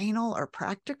or banal or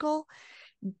practical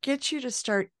gets you to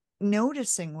start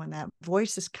noticing when that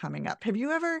voice is coming up. Have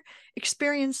you ever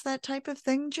experienced that type of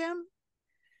thing, Jim?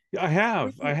 I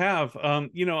have.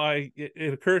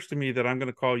 It occurs to me that I'm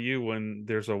going to call you when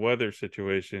there's a weather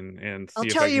situation and I'll see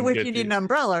if tell I you can if you get need you. an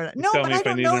umbrella. You No, tell but me if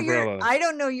I need an umbrella. I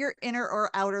don't know your inner or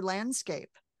outer landscape.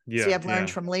 See, Yeah, I've learned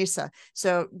yeah. from Lisa.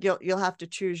 So you'll have to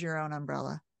choose your own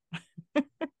umbrella.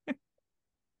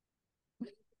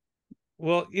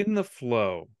 Well, in the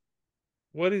flow.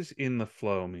 What does in the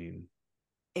flow mean?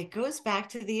 It goes back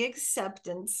to the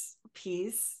acceptance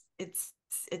piece. It's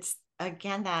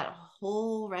again that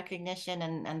whole recognition,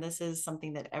 and this is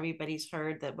something that everybody's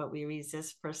heard, that what we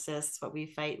resist persists, what we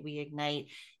fight we ignite.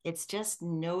 It's just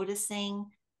noticing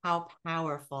how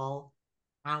powerful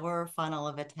our funnel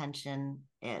of attention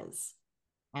is,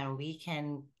 and we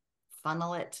can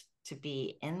funnel it to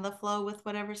be in the flow with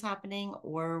whatever's happening,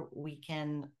 or we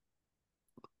can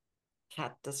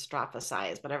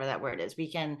catastrophize, whatever that word is.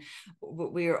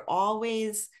 We're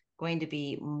always going to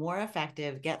be more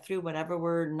effective, get through whatever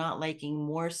we're not liking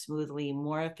more smoothly,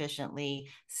 more efficiently,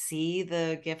 see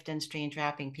the gift in strange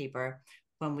wrapping paper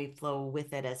when we flow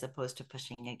with it as opposed to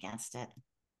pushing against it.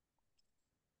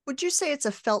 Would you say it's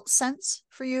a felt sense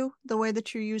for you, the way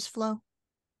that you use flow?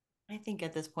 I think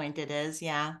at this point it is,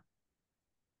 yeah.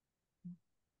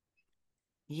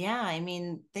 Yeah, I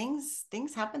mean, things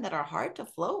happen that are hard to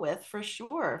flow with, for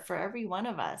sure, for every one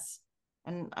of us.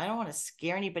 and I don't want to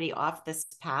scare anybody off this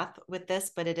path with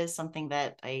this, but it is something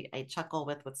that I chuckle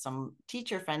with some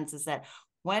teacher friends, is that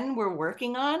when we're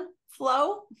working on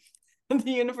flow,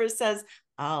 the universe says,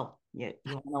 oh, you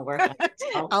want to work on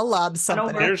yourself? I'll lob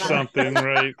something. Here's something,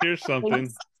 right? Here's something.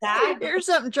 Exactly. Here's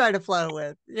something to try to flow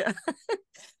with. Yeah.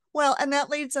 Well, and that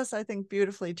leads us, I think,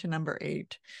 beautifully to number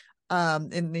 8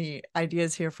 in the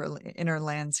ideas here for inner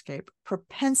landscape: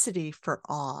 propensity for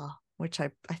awe, which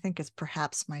I think is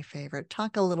perhaps my favorite.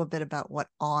 Talk a little bit about what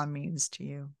awe means to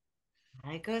you.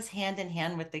 It goes hand in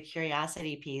hand with the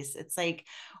curiosity piece. It's like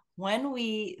when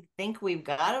we think we've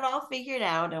got it all figured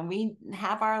out and we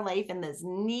have our life in this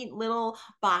neat little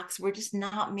box, we're just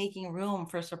not making room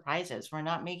for surprises. We're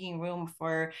not making room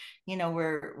for,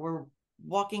 we're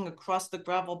walking across the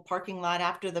gravel parking lot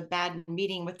after the bad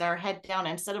meeting with our head down,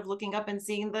 instead of looking up and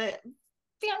seeing the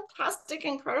fantastic,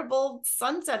 incredible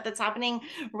sunset that's happening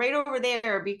right over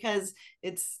there, because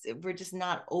we're just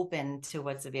not open to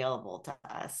what's available to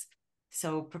us.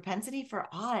 So propensity for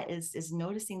awe is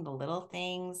noticing the little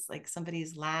things, like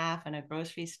somebody's laugh in a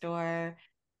grocery store,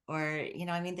 or,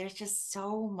 there's just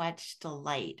so much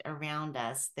delight around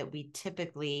us that we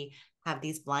typically have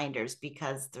these blinders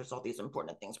because there's all these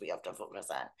important things we have to focus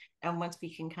on. And once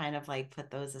we can kind of like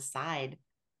put those aside,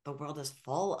 the world is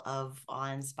full of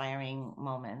awe-inspiring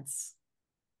moments.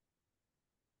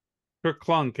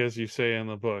 Kerklunk, as you say in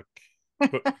the book.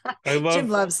 But Jim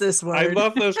loves this word. I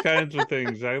love those kinds of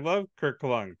things. I love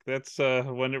kerklunk. That's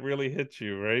when it really hits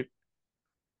you, right?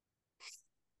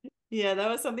 Yeah, that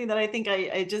was something that I think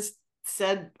I just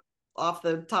said off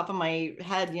the top of my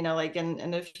head, like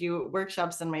in a few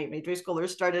workshops, and my day schoolers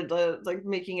started like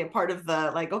making it part of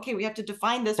the, like, okay, we have to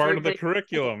define this part word, of the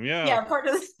curriculum. Yeah, part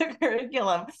of the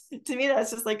curriculum. To me,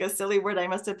 that's just like a silly word I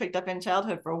must have picked up in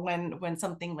childhood for when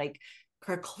something like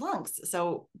kerklunks.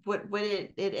 So what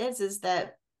it is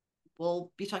that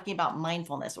we'll be talking about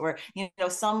mindfulness, or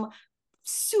some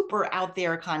super out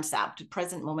there concept,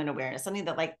 present moment awareness, something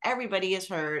that like everybody has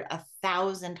heard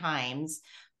 1,000 times,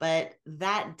 but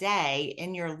that day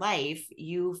in your life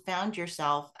you found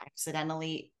yourself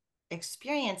accidentally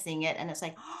experiencing it, and it's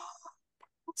like, oh,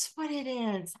 that's what it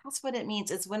is. That's what it means.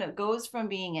 It's when it goes from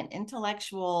being an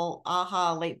intellectual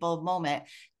aha light bulb moment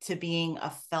to being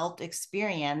a felt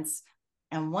experience.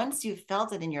 And once you've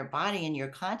felt it in your body and your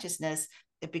consciousness,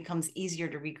 it becomes easier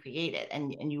to recreate it.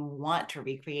 And you want to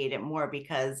recreate it more,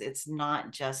 because it's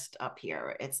not just up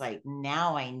here. It's like,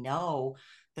 now I know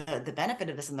the benefit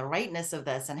of this and the rightness of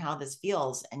this and how this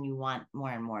feels, and you want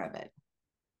more and more of it.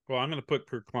 Well, I'm going to put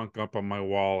kerklunk up on my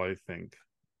wall, I think.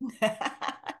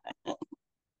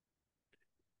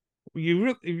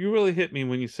 You really hit me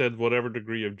when you said whatever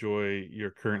degree of joy you're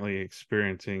currently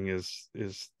experiencing is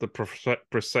the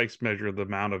precise measure of the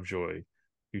amount of joy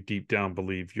you deep down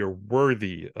believe you're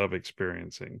worthy of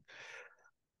experiencing.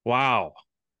 Wow,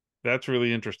 that's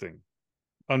really interesting.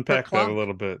 Unpack that a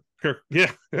little bit.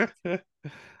 Yeah.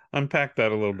 Unpack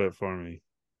that a little bit for me.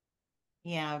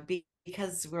 Yeah,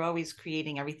 because we're always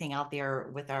creating everything out there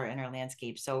with our inner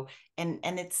landscape. So, and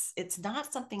it's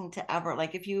not something to ever,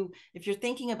 like, if you're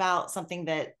thinking about something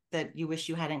that you wish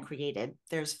you hadn't created,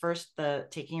 there's first the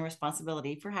taking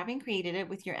responsibility for having created it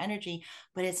with your energy,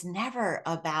 but it's never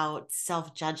about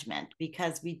self-judgment,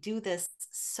 because we do this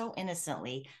so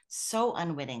innocently, so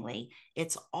unwittingly.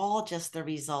 It's all just the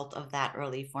result of that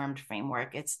early formed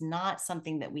framework. It's not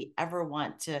something that we ever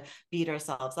want to beat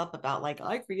ourselves up about, like,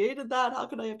 I created that, how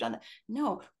could I have done that?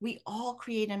 No, we all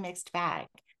create a mixed bag.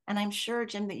 And I'm sure,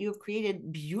 Jim, that you have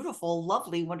created beautiful,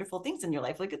 lovely, wonderful things in your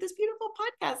life. Look at this beautiful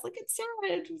podcast. Look at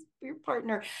Sarah, your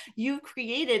partner. You've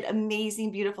created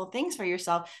amazing, beautiful things for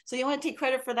yourself. So you want to take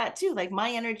credit for that too. Like, my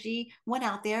energy went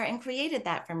out there and created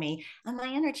that for me. And my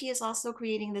energy is also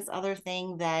creating this other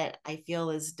thing that I feel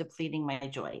is depleting my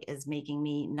joy, is making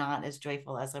me not as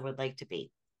joyful as I would like to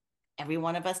be. Every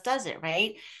one of us does it,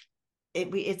 right?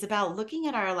 It's about looking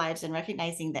at our lives and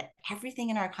recognizing that everything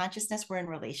in our consciousness we're in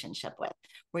relationship with.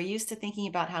 We're used to thinking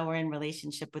about how we're in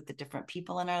relationship with the different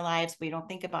people in our lives. We don't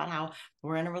think about how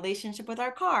we're in a relationship with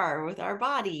our car, with our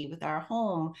body, with our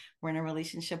home. We're in a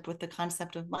relationship with the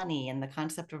concept of money and the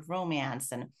concept of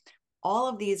romance. And all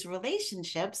of these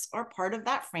relationships are part of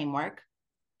that framework.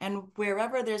 And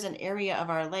wherever there's an area of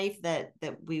our life that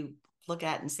we look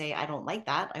at and say, I don't like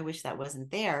that, I wish that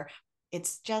wasn't there,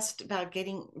 it's just about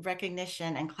getting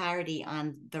recognition and clarity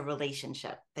on the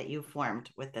relationship that you formed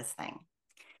with this thing.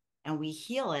 And we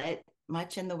heal it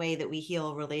much in the way that we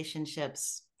heal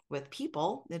relationships with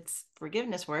people. It's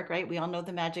forgiveness work, right? We all know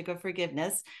the magic of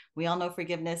forgiveness. We all know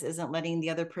forgiveness isn't letting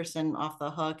the other person off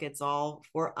the hook. It's all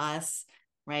for us,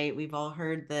 right? We've all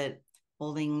heard that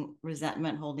holding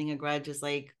resentment, holding a grudge is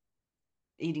like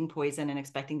eating poison and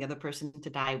expecting the other person to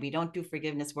die. We don't do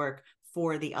forgiveness work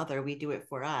for the other. We do it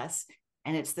for us.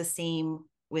 And it's the same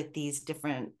with these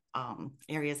different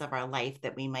areas of our life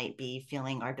that we might be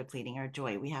feeling are depleting our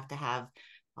joy. We have to have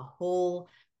a whole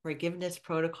forgiveness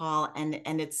protocol.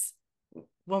 And it's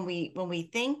when we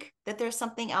think that there's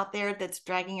something out there that's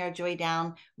dragging our joy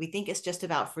down, we think it's just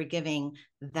about forgiving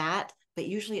that, but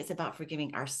usually it's about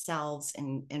forgiving ourselves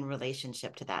in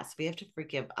relationship to that. So we have to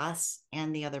forgive us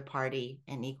and the other party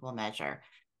in equal measure.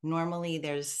 Normally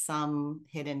there's some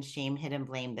hidden shame, hidden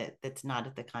blame that's not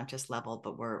at the conscious level,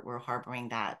 but we're harboring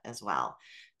that as well.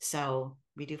 So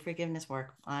we do forgiveness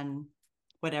work on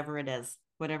whatever it is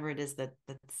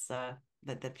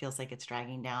that feels like it's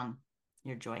dragging down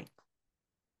your joy.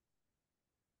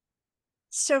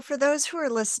 So for those who are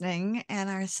listening and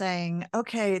are saying,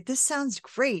 okay, this sounds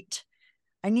great.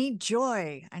 I need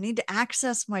joy. I need to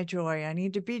access my joy. I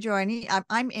need to be joy.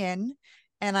 I'm in,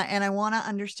 and I want to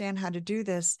understand how to do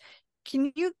this.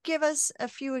 Can you give us a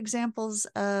few examples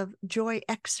of joy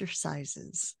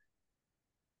exercises?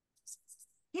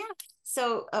 Yeah.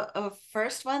 So a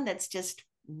first one that's just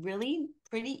really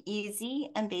pretty easy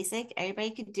and basic.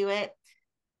 Everybody could do it.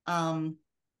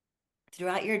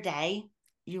 Throughout your day,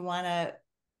 you want to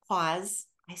pause.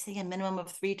 I say a minimum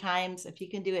of 3 times. If you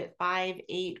can do it 5,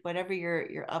 8, whatever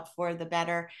you're up for, the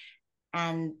better.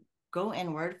 And go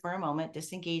inward for a moment,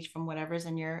 disengage from whatever's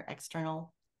in your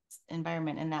external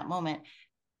environment in that moment,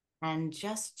 and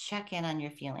just check in on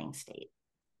your feeling state.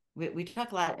 We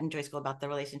talk a lot in Joy School about the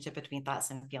relationship between thoughts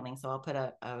and feelings. So I'll put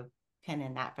a pin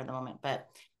in that for the moment. But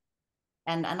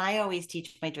and I always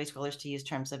teach my Joy Schoolers to use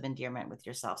terms of endearment with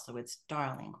yourself. So it's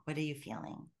darling, what are you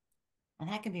feeling? And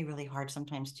that can be really hard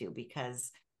sometimes too,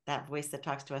 because that voice that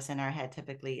talks to us in our head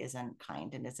typically isn't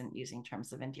kind and isn't using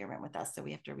terms of endearment with us. So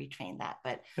we have to retrain that.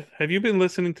 But have you been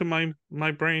listening to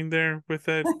my brain there with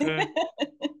that?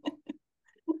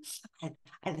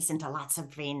 I listen to lots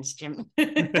of brains, Jim.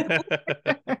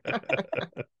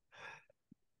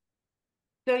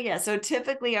 So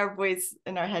typically our voice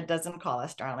in our head doesn't call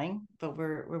us darling, but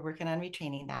we're working on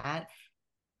retraining that.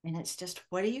 And it's just,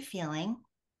 what are you feeling?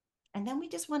 And then we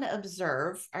just want to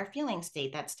observe our feeling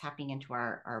state. That's tapping into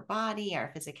our body,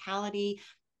 our physicality,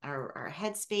 our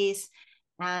headspace,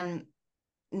 and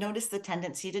notice the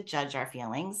tendency to judge our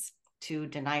feelings, to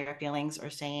deny our feelings, or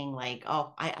saying like,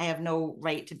 oh, I have no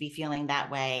right to be feeling that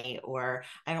way, or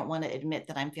I don't want to admit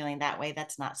that I'm feeling that way.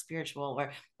 That's not spiritual,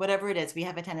 or whatever it is. We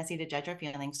have a tendency to judge our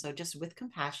feelings. So just with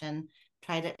compassion,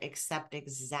 try to accept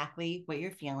exactly what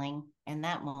you're feeling in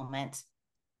that moment.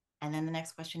 And then the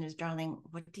next question is, darling,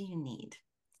 what do you need?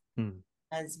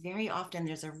 Because very often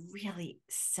there's a really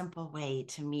simple way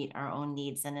to meet our own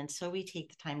needs. And until we take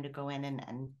the time to go in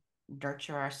and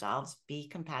nurture ourselves, be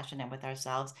compassionate with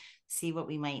ourselves, see what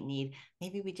we might need.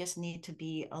 Maybe we just need to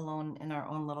be alone in our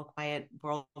own little quiet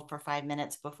world for 5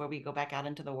 minutes before we go back out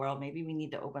into the world. Maybe we need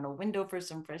to open a window for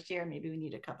some fresh air. Maybe we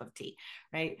need a cup of tea,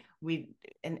 right?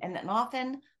 And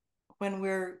often when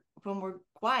we're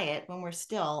quiet, when we're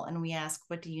still, and we ask,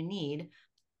 what do you need?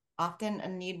 Often a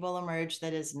need will emerge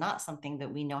that is not something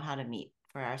that we know how to meet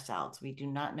for ourselves. We do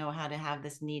not know how to have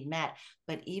this need met.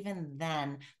 But even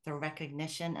then, the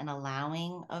recognition and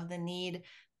allowing of the need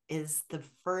is the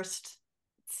first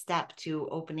step to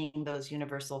opening those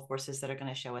universal forces that are going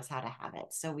to show us how to have it.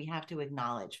 So we have to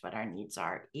acknowledge what our needs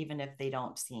are, even if they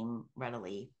don't seem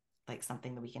readily like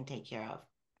something that we can take care of.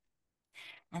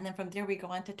 And then from there, we go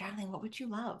on to, darling, what would you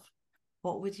love?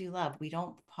 What would you love? We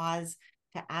don't pause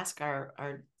to ask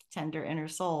our tender inner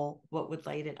soul what would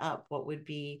light it up, what would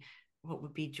be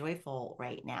joyful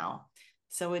right now.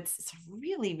 So it's a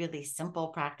really, really simple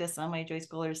practice. Some of my Joy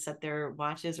Schoolers set their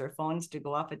watches or phones to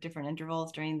go off at different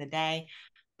intervals during the day,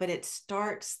 but it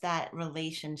starts that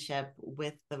relationship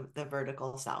with the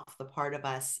vertical self, the part of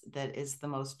us that is the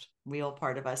most real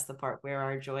part of us, the part where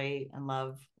our joy and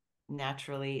love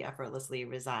naturally, effortlessly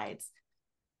resides.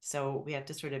 So we have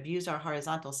to sort of use our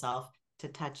horizontal self to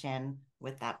touch in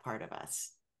with that part of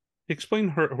us. Explain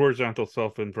horizontal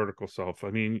self and vertical self. I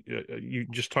mean, you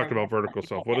just talked about vertical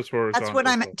self. What is horizontal? That's when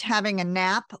I'm self? having a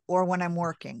nap or when I'm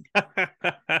working.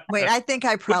 Wait, I think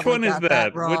I Which one is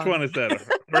that? wrong. Which one is that?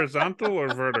 Horizontal or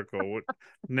vertical? What,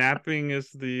 napping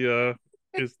is the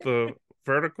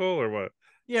vertical or what?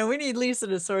 Yeah, we need Lisa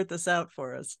to sort this out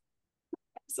for us.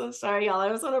 So sorry, y'all.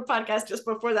 I was on a podcast just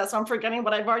before that, so I'm forgetting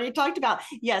what I've already talked about.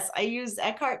 Yes, I use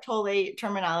Eckhart Tolle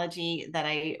terminology that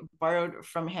I borrowed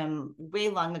from him way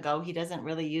long ago. He doesn't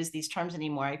really use these terms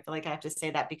anymore. I feel like I have to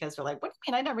say that because they're like, what do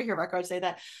you mean? I never hear Eckhart say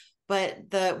that.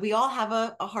 But we all have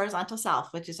a horizontal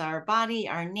self, which is our body,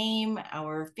 our name,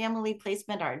 our family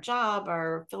placement, our job,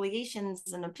 our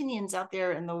affiliations and opinions out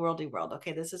there in the worldly world.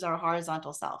 Okay, this is our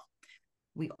horizontal self.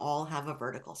 We all have a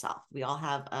vertical self. We all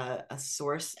have a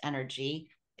source energy.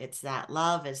 It's that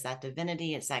love, it's that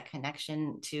divinity, it's that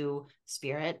connection to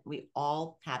spirit. We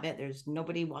all have it. There's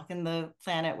nobody walking the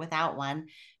planet without one.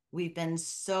 We've been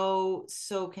so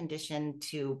conditioned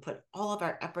to put all of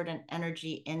our effort and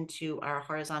energy into our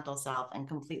horizontal self and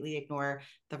completely ignore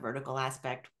the vertical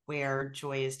aspect, where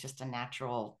joy is just a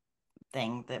natural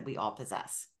thing that we all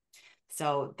possess.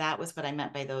 So that was what I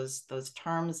meant by those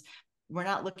terms. We're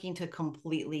not looking to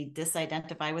completely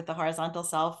disidentify with the horizontal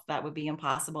self. That would be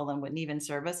impossible and wouldn't even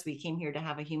serve us. We came here to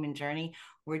have a human journey.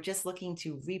 We're just looking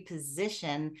to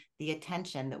reposition the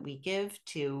attention that we give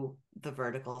to the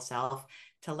vertical self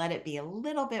to let it be a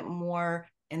little bit more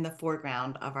in the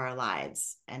foreground of our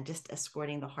lives, and just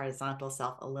escorting the horizontal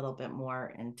self a little bit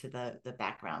more into the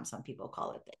background. Some people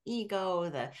call it the ego,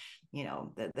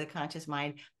 the conscious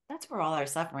mind. That's where all our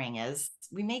suffering is.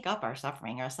 We make up our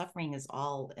suffering. Our suffering is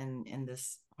all in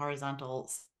this horizontal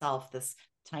self, this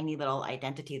tiny little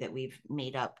identity that we've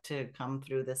made up to come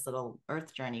through this little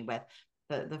earth journey with.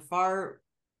 The far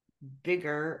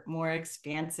bigger, more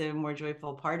expansive, more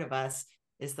joyful part of us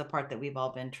is the part that we've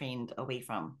all been trained away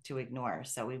from to ignore.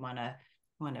 So we want to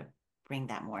bring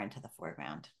that more into the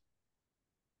foreground.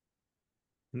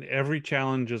 And every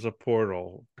challenge is a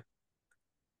portal.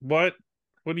 What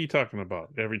are you talking about?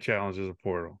 Every challenge is a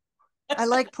portal. I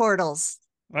like portals.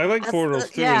 I like portals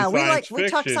too. Yeah, in we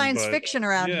talk science but, fiction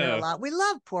around here a yeah. lot. We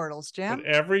love portals, Jim. But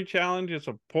every challenge is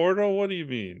a portal? What do you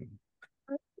mean?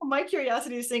 Well, my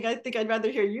curiosity is saying I think I'd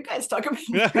rather hear you guys talk about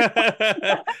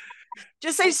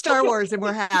Just say Star Wars and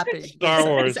we're happy. Star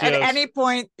Wars, At yes. any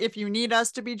point, if you need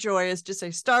us to be joyous, just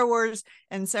say Star Wars,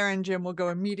 and Sarah and Jim will go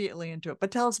immediately into it.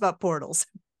 But tell us about portals.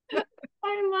 I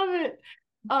love it.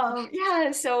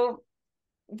 Yeah, so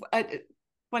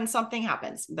when something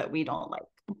happens that we don't like,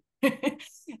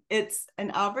 it's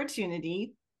an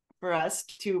opportunity for us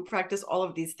to practice all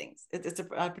of these things. It's an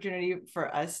opportunity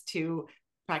for us to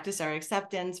practice our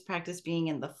acceptance, practice being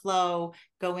in the flow,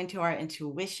 go into our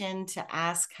intuition to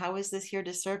ask, how is this here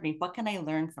to serve me? What can I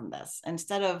learn from this?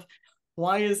 Instead of,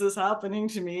 why is this happening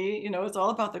to me? It's all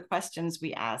about the questions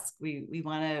we ask. We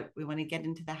want to get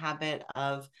into the habit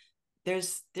of,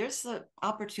 there's an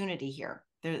opportunity here.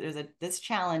 This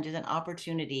challenge is an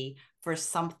opportunity for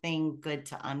something good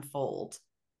to unfold.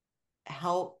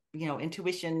 Help,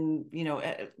 intuition,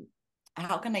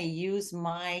 how can I use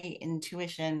my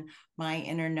intuition, my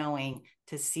inner knowing,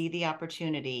 to see the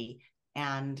opportunity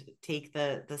and take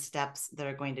the steps that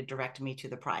are going to direct me to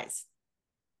the prize?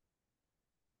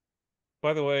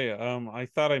 By the way, I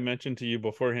thought I mentioned to you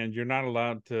beforehand, you're not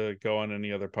allowed to go on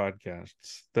any other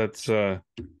podcasts. That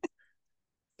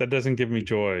doesn't give me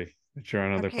joy that you're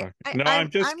on other podcasts. No, I'm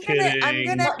just kidding. I'm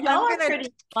gonna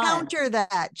counter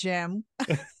that, Jim.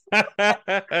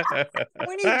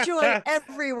 We need joy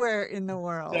everywhere in the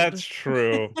world. That's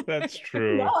true. That's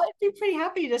true. Well, I'd be pretty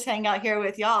happy to just hang out here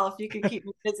with y'all if you could keep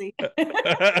me busy.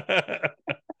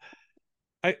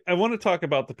 I want to talk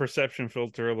about the perception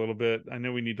filter a little bit. I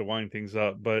know we need to wind things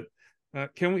up, but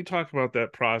can we talk about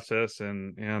that process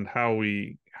and how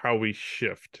we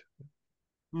shift?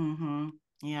 Mm-hmm.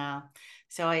 Yeah.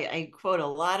 So I quote a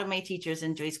lot of my teachers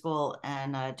in Joy School,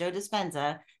 and Joe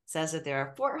Dispenza says that there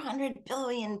are 400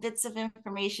 billion bits of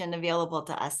information available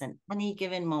to us in any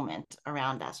given moment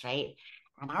around us, right?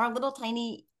 And our little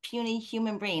tiny puny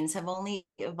human brains have only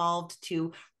evolved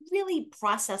to really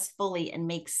process fully and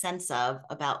make sense of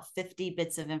about 50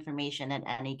 bits of information at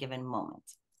any given moment.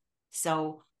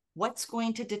 So what's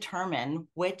going to determine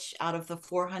which out of the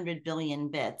 400 billion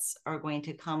bits are going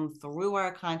to come through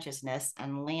our consciousness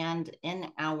and land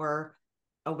in our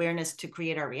awareness to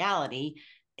create our reality?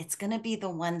 It's going to be the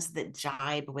ones that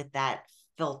jibe with that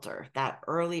filter, that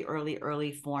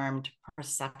early formed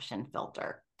perception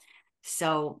filter.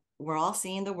 So we're all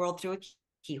seeing the world through a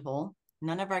keyhole.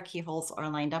 None of our keyholes are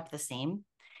lined up the same.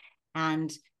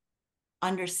 And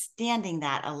understanding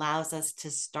that allows us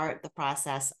to start the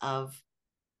process of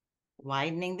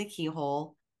widening the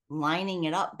keyhole, lining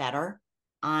it up better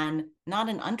on not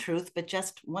an untruth, but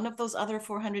just one of those other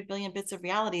 400 billion bits of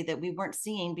reality that we weren't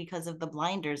seeing because of the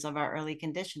blinders of our early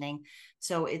conditioning.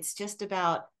 So it's just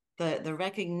about the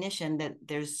recognition that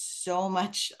there's so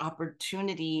much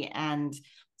opportunity and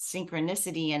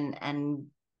synchronicity and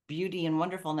beauty and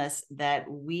wonderfulness that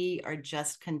we are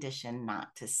just conditioned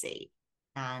not to see.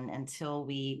 And until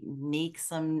we make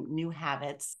some new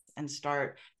habits and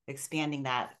start expanding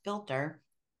that filter,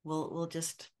 we'll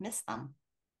just miss them.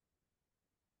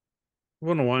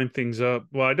 want to wind things up.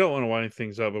 Well, I don't want to wind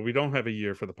things up, but we don't have a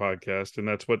year for the podcast, and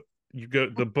that's what you go.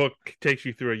 The book takes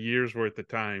you through a year's worth of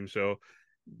time. So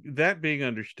that being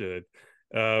understood,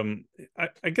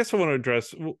 I guess I want to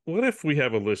address, what if we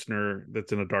have a listener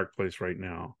that's in a dark place right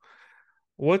now?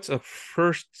 What's a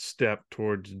first step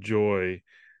towards joy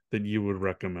that you would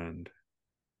recommend?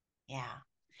 Yeah.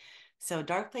 So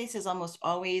dark places almost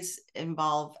always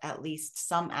involve at least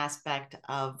some aspect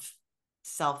of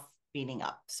self beating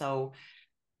up. So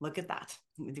look at that.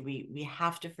 We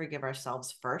have to forgive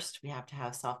ourselves first. We have to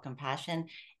have self-compassion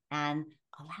and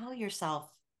allow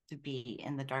yourself to be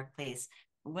in the dark place.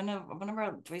 One of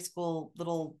our Joy School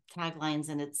little taglines,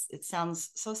 and it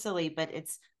sounds so silly, but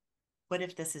it's, what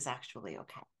if this is actually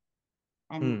okay?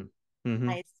 And Mm-hmm.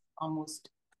 it's almost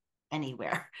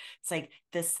anywhere. It's like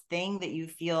this thing that you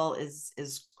feel is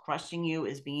crushing you,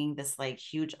 is being this like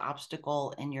huge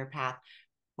obstacle in your path.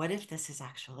 What if this is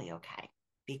actually okay?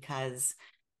 Because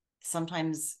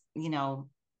sometimes,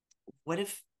 what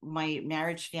if my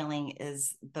marriage failing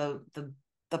is the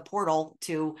portal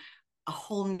to a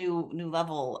whole new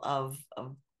level of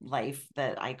life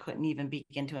that I couldn't even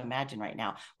begin to imagine right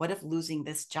now? What if losing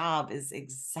this job is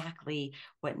exactly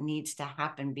what needs to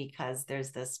happen because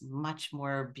there's this much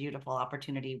more beautiful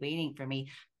opportunity waiting for me?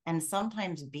 And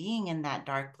sometimes being in that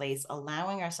dark place,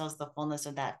 allowing ourselves the fullness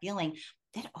of that feeling,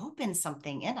 it opens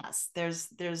something in us. There's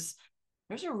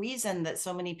a reason that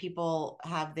so many people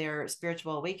have their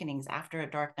spiritual awakenings after a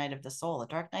dark night of the soul. A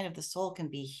dark night of the soul can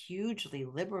be hugely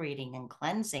liberating and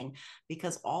cleansing,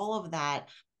 because all of that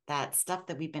stuff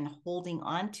that we've been holding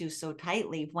on to so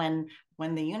tightly, when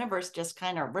the universe just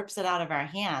kind of rips it out of our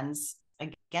hands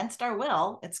against our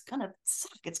will, it's gonna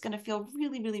suck. It's gonna feel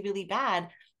really, really, really bad.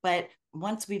 But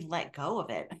once we've let go of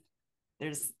it,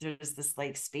 there's this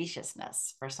like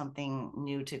spaciousness for something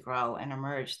new to grow and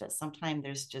emerge, that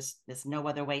sometimes there's no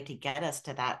other way to get us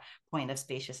to that point of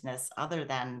spaciousness other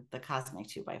than the cosmic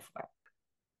 2x4.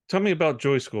 Tell me about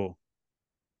Joy School.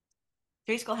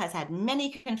 Joy School has had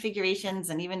many configurations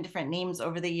and even different names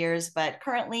over the years, but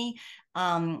currently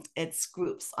it's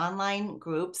groups, online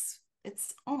groups.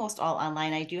 It's almost all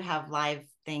online. I do have live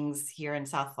things here in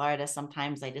South Florida.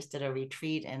 Sometimes I just did a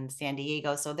retreat in San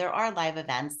Diego. So there are live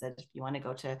events that if you want to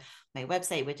go to my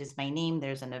website, which is my name,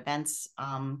 there's an events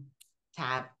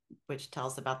tab, which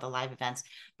tells about the live events.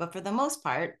 But for the most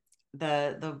part,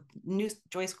 the new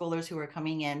Joy Schoolers who are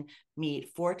coming in meet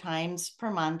 4 times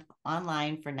per month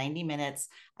online for 90 minutes.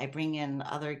 I bring in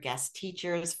other guest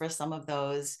teachers for some of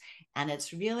those. And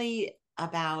it's really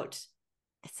about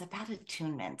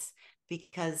attunement,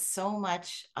 because so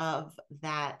much of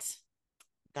that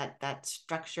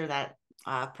structure, that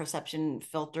perception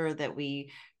filter that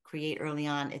we create early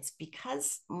on, it's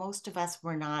because most of us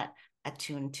were not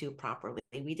attuned to properly.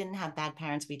 We didn't have bad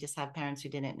parents. We just have parents who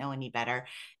didn't know any better.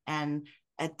 And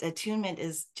attunement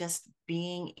is just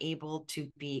being able to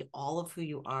be all of who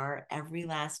you are, every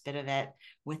last bit of it,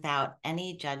 without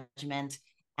any judgment.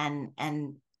 And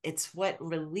it's what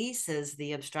releases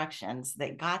the obstructions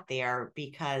that got there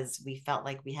because we felt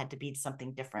like we had to be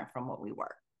something different from what we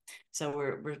were. So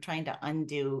we're trying to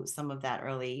undo some of that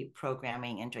early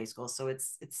programming in Joy School. So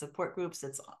it's support groups.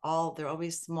 They're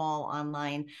always small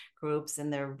online groups,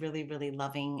 and they're really, really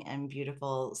loving and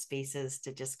beautiful spaces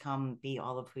to just come be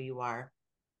all of who you are.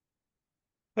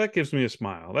 That gives me a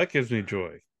smile. That gives me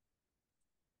joy.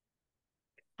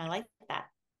 I like that.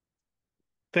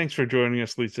 Thanks for joining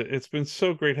us, Lisa. It's been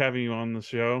so great having you on the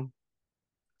show.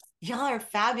 Y'all are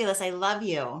fabulous. I love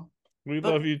you. We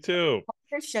love you too.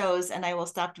 Shows, and I will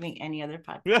stop doing any other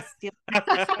podcasts.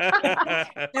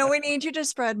 No, we need you to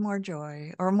spread more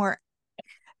joy, or more,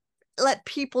 let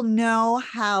people know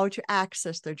how to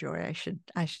access their joy. I should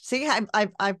see.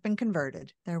 I've been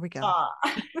converted. There we go.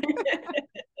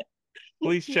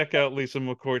 Please check out Lisa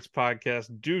McCourt's podcast,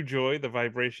 Do Joy, the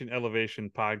Vibration Elevation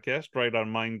podcast, right on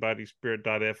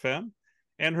mindbodyspirit.fm.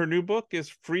 And her new book is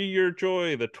Free Your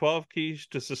Joy, the 12 Keys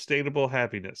to Sustainable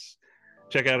Happiness.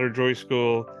 Check out her Joy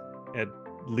School at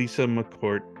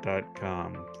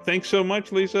lisamccourt.com. Thanks so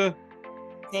much, Lisa.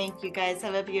 Thank you, guys.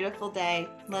 Have a beautiful day.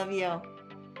 Love you.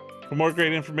 For more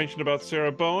great information about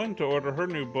Sarah Bowen, to order her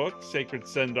new book, Sacred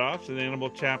Send-Offs, an animal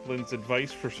chaplain's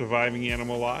advice for surviving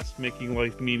animal loss, making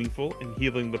life meaningful, and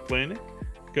healing the planet,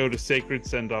 go to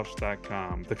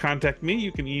sacredsendoffs.com. To contact me,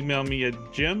 you can email me at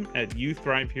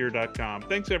jim@youthrivehere.com.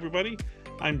 Thanks, everybody.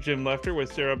 I'm Jim Lefter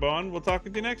with Sarah Bowen. We'll talk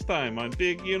with you next time on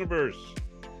Big Universe.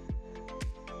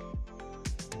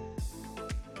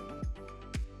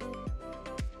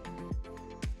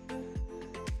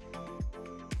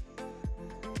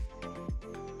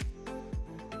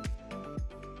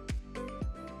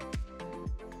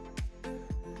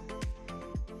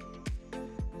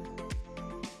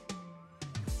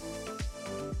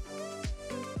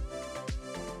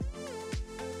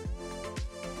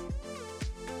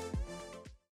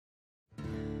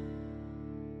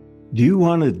 Do you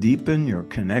want to deepen your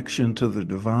connection to the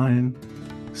divine,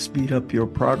 speed up your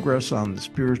progress on the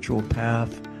spiritual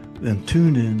path? Then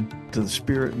tune in to the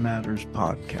Spirit Matters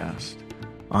podcast.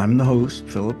 I'm the host,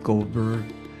 Philip Goldberg,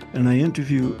 and I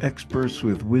interview experts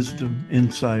with wisdom,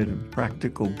 insight, and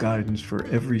practical guidance for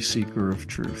every seeker of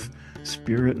truth.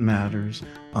 Spirit Matters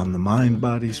on the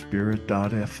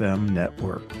MindBodySpirit.fm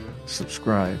network.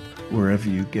 Subscribe wherever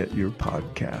you get your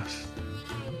podcasts.